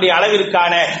சொல்லக்கூடிய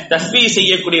அளவிற்கான தஸ்பீஹ்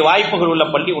செய்யக்கூடிய வாய்ப்புகள் உள்ள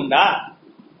பள்ளி உண்டா?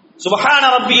 சுப்ஹான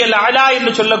ரப்பியல் அலா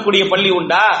என்று சொல்லக்கூடிய பள்ளி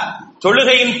உண்டா?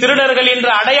 தொழுகையின் திருடர்கள் என்று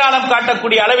அடையாளம்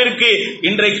காட்டக்கூடிய அளவிற்கு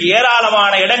இன்றைக்கு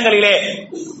ஏராளமான இடங்களிலே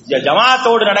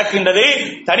ஜமாத்தோடு நடக்கின்றது.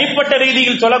 தனிப்பட்ட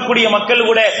ரீதியில் சொல்லக்கூடிய மக்கள்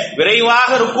கூட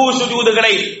விரைவாக ருக்கு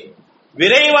சுஜூதுகளை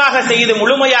விரைவாக செய்து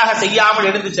முழுமையாக செய்யாமல்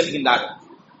எடுத்து செல்கின்றார்கள்.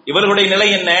 இவர்களுடைய நிலை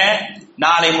என்ன?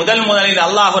 நாளை முதலில்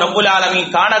அல்லாஹ் ரப்புல்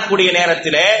ஆலமீன் காணக்கூடிய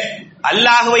நேரத்திலே,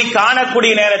 அல்லாஹுவை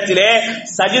காணக்கூடிய நேரத்திலே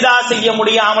சஜிதா செய்ய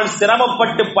முடியாமல்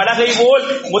சிரமப்பட்டு பலகை போல்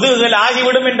முதுகுகள்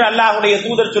ஆகிவிடும் என்று அல்லாஹுடைய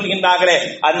தூதர் சொல்கின்றார்களே,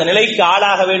 அந்த நிலைக்கு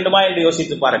ஆளாக வேண்டுமா என்று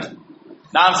யோசித்து பாருங்கள்.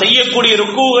 நாம் செய்யக்கூடிய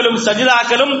ருக்குகளும்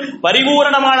சஜிதாக்களும்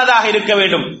பரிபூரணமானதாக இருக்க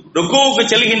வேண்டும். ருக்குவுக்கு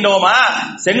செல்கின்றோமா,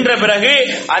 சென்ற பிறகு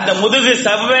அந்த முதுகு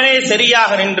செவ்வனே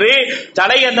சரியாக நின்று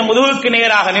தலை அந்த முதுகுக்கு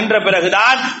நேராக நின்ற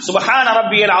பிறகுதான் சுப்ஹான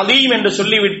ரப்பியல் அதீம் என்று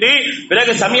சொல்லிவிட்டு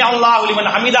பிறகு சமி அல்லாஹு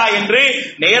லிமன் ஹமிதா என்று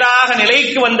நேராக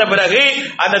நிலைக்கு வந்த பிறகு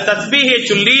அந்த தஸ்பீஹை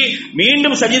சொல்லி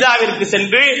மீண்டும் சஜிதாவிற்கு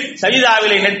சென்று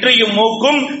சஜிதாவிலே நெற்றியும்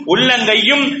மூக்கும்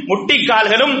உள்ளங்கையும்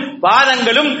முட்டிக்கால்களும்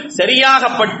பாதங்களும்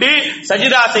சரியாக பட்டு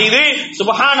சஜிதா செய்து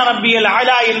சுப்ஹான ரப்பியல்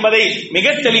அலா என்பதை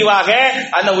மிக தெளிவாக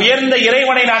அந்த உயர்ந்த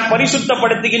இறைவனை நான்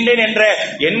பரிசுத்தப்படுத்துகின்றேன் என்ற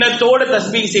எண்ணத்தோடு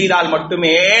தஸ்பீஹ் செய்தால்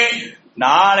மட்டுமே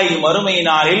நாளை மறுமை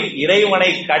நாளில்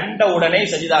இறைவனை கண்டவுடனே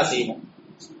சஜிதா செய்வோம்.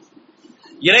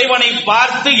 இறைவனை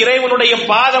பார்த்து இறைவனுடைய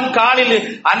பாதம் காலில்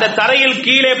அந்த தரையில்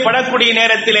கீழே படக்கூடிய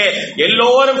நேரத்திலே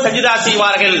எல்லோரும் சஜிதா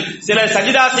செய்வார்கள். சிலர்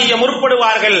சஜிதா செய்ய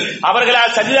முற்படுவார்கள்.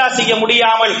 அவர்களால் சஜிதா செய்ய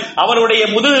முடியாமல் அவருடைய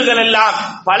முதுகுகள் எல்லாம்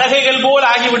பலகைகள் போல்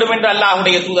ஆகிவிடும் என்று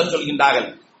அல்லாஹ்வுடைய தூதர் சொல்கின்றார்கள்.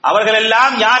 அவர்கள்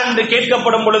எல்லாம் யார் என்று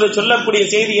கேட்கப்படும் பொழுது சொல்லக்கூடிய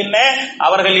செய்தி என்ன?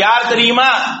 அவர்கள் யார் தெரியுமா?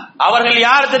 அவர்கள்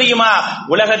யார் தெரியுமா?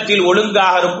 உலகத்தில்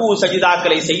ஒழுங்காக ருக்கு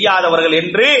சஜிதாக்களை செய்யாதவர்கள்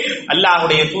என்று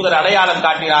அல்லாஹ்வுடைய தூதர் அடையாளம்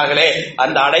காட்டினார்களே,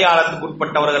 அந்த அடையாளத்துக்கு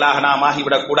உட்பட்டவர்களாக நாம்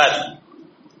ஆகிவிடக் கூடாது.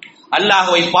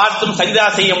 அல்லாஹ்வை பார்த்தும் சஜிதா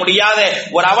செய்ய முடியாத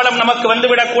ஒரு அவலம் நமக்கு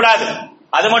வந்துவிடக் கூடாது.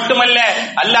 அது மட்டுமல்ல,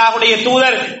 அல்லாஹ்வுடைய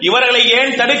தூதர் இவர்களை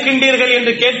ஏன் தடுக்கின்றீர்கள்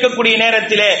என்று கேட்கக்கூடிய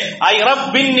நேரத்திலே ஐ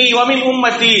ரப்பின்னி வ மின்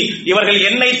உம்மத்தி, இவர்கள்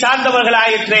என்னை சார்ந்தவர்கள்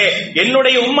ஆயிற்றே,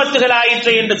 என்னுடைய உம்மத்துகள்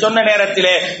ஆயிற்றே என்று சொன்ன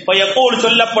நேரத்திலே ஃபயகூல்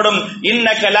சொல்லப்படும்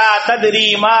இன்னக லா தத்ரி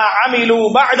மா அமிலு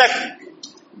பஅதக்,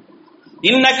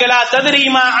 இன்னக லா தத்ரி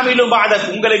மா அமிலு பஅதக்,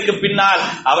 உங்களுக்கு பின்னால்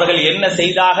அவர்கள் என்ன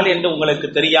செய்தார்கள் என்று உங்களுக்கு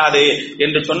தெரியாது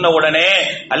என்று சொன்ன உடனே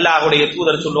அல்லாஹ்வுடைய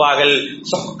தூதர் சொல்வார்கள்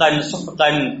சுஹ்கன்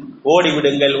சுஹ்கன்,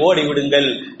 ஓடிவிடுங்கள் ஓடிவிடுங்கள்,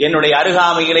 என்னுடைய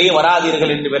அருகாமையிலேயே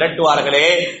வராதீர்கள் என்று விரட்டுவார்களே.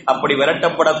 அப்படி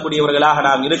விரட்டப்படக்கூடியவர்களாக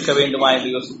நாம் இருக்க வேண்டுமா என்று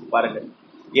யோசித்து பாருங்கள்.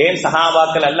 ஏன்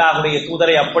சஹாபாக்கள் அல்லாஹ்வுடைய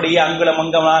தூதரை அப்படியே அங்குலம்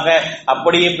அங்கமாக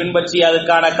அப்படியே பின்பற்றி,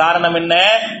 அதுக்கான காரணம் என்ன?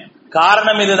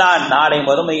 காரணம் இதுதான், நாளை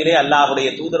மறுமையிலே அல்லாஹ்வுடைய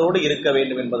தூதரோடு இருக்க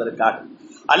வேண்டும் என்பதற்காக,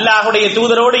 அல்லாஹ்வுடைய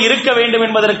தூதரோடு இருக்க வேண்டும்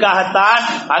என்பதற்காகத்தான்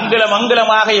அங்குலம்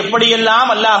அங்குலமாக எப்படியெல்லாம்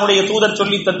அல்லாஹ்வுடைய தூதர்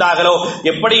சொல்லி தந்தார்களோ,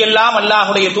 எப்படியெல்லாம்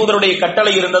அல்லாஹ்வுடைய தூதருடைய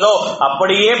கட்டளை இருந்ததோ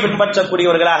அப்படியே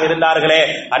பின்பற்றக்கூடியவர்களாக இருந்தார்களே.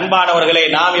 அன்பானவர்களே,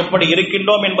 நாம் எப்படி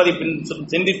இருக்கின்றோம் என்பதை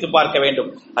சிந்தித்து பார்க்க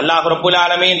வேண்டும். அல்லாஹ் ரப்புல்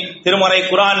ஆலமீன் திருமறை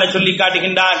குர்ஆன்ல சொல்லி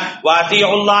காட்டுகின்றான்,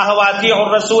 வாத்தியுல்லாஹ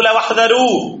வாத்தியுர் ரசூல வஹ்தரு,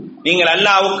 நீங்கள்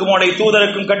அல்லாஹ்வுக்கும் உடைய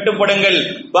தூதருக்கும் கட்டுப்படுங்கள்.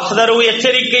 வஹ்தரு,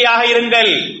 எச்சரிக்கையாக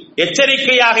இருங்கள்,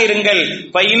 எச்சரிக்கையாக இருங்கள்.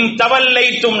 ஃபைன்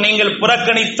தவல்லைத்தும், நீங்கள்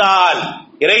புறக்கணித்தால்,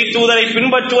 இறை தூதரை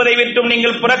பின்பற்றுவதை விட்டும்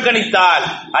நீங்கள் புறக்கணித்தால்,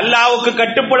 அல்லாஹ்வுக்கு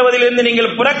கட்டுப்படுவதிலிருந்து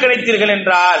நீங்கள் புறக்கணித்தீர்கள்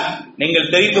என்றால் நீங்கள்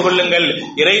தெரிந்து கொள்ளுங்கள்,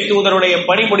 இறை தூதருடைய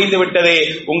பணி முடிந்து விட்டது,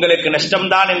 உங்களுக்கு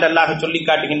நஷ்டம்தான் என்று அல்லாஹ் சொல்லி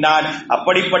காட்டுகின்றான்.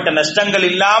 அப்படிப்பட்ட நஷ்டங்கள்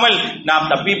இல்லாமல் நாம்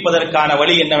தப்பிப்பதற்கான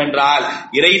வழி என்னவென்றால்,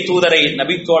 இறை தூதரை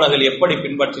நபித்தோழர்கள் எப்படி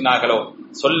பின்பற்றினார்களோ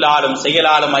சொல்லாலும்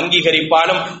செயலாலும்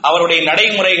அங்கீகரிப்பாலும் அவருடைய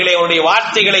நடைமுறைகளை அவருடைய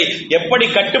வார்த்தைகளை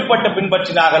எப்படி கட்டுப்பட்டு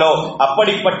பின்பற்றினார்களோ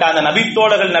அப்படிப்பட்ட அந்த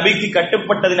நபித்தோழர்கள் நபிக்கு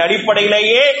கட்டுப்பட்டதின்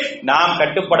அடிப்படையிலேயே நாம்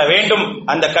கட்டுப்பட வேண்டும்.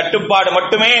 அந்த கட்டுப்பாடு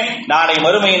மட்டுமே நாளை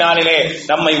மறுமை நாளிலே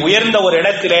நம்மை உயர்ந்த ஒரு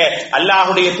இடத்திலே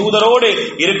அல்லாஹ்வுடைய தூதரோடு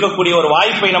இருக்கக்கூடிய ஒரு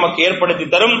வாய்ப்பை நமக்கு ஏற்படுத்தி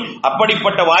தரும்.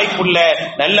 அப்படிப்பட்ட வாய்ப்புள்ள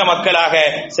நல்ல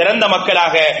மக்களாக சிறந்த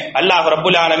மக்களாக அல்லாஹ்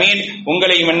ரப்புல் ஆலமீன்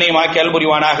உங்களையும் என்னையும் ஆக்கி அருள்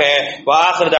புரிவானாக.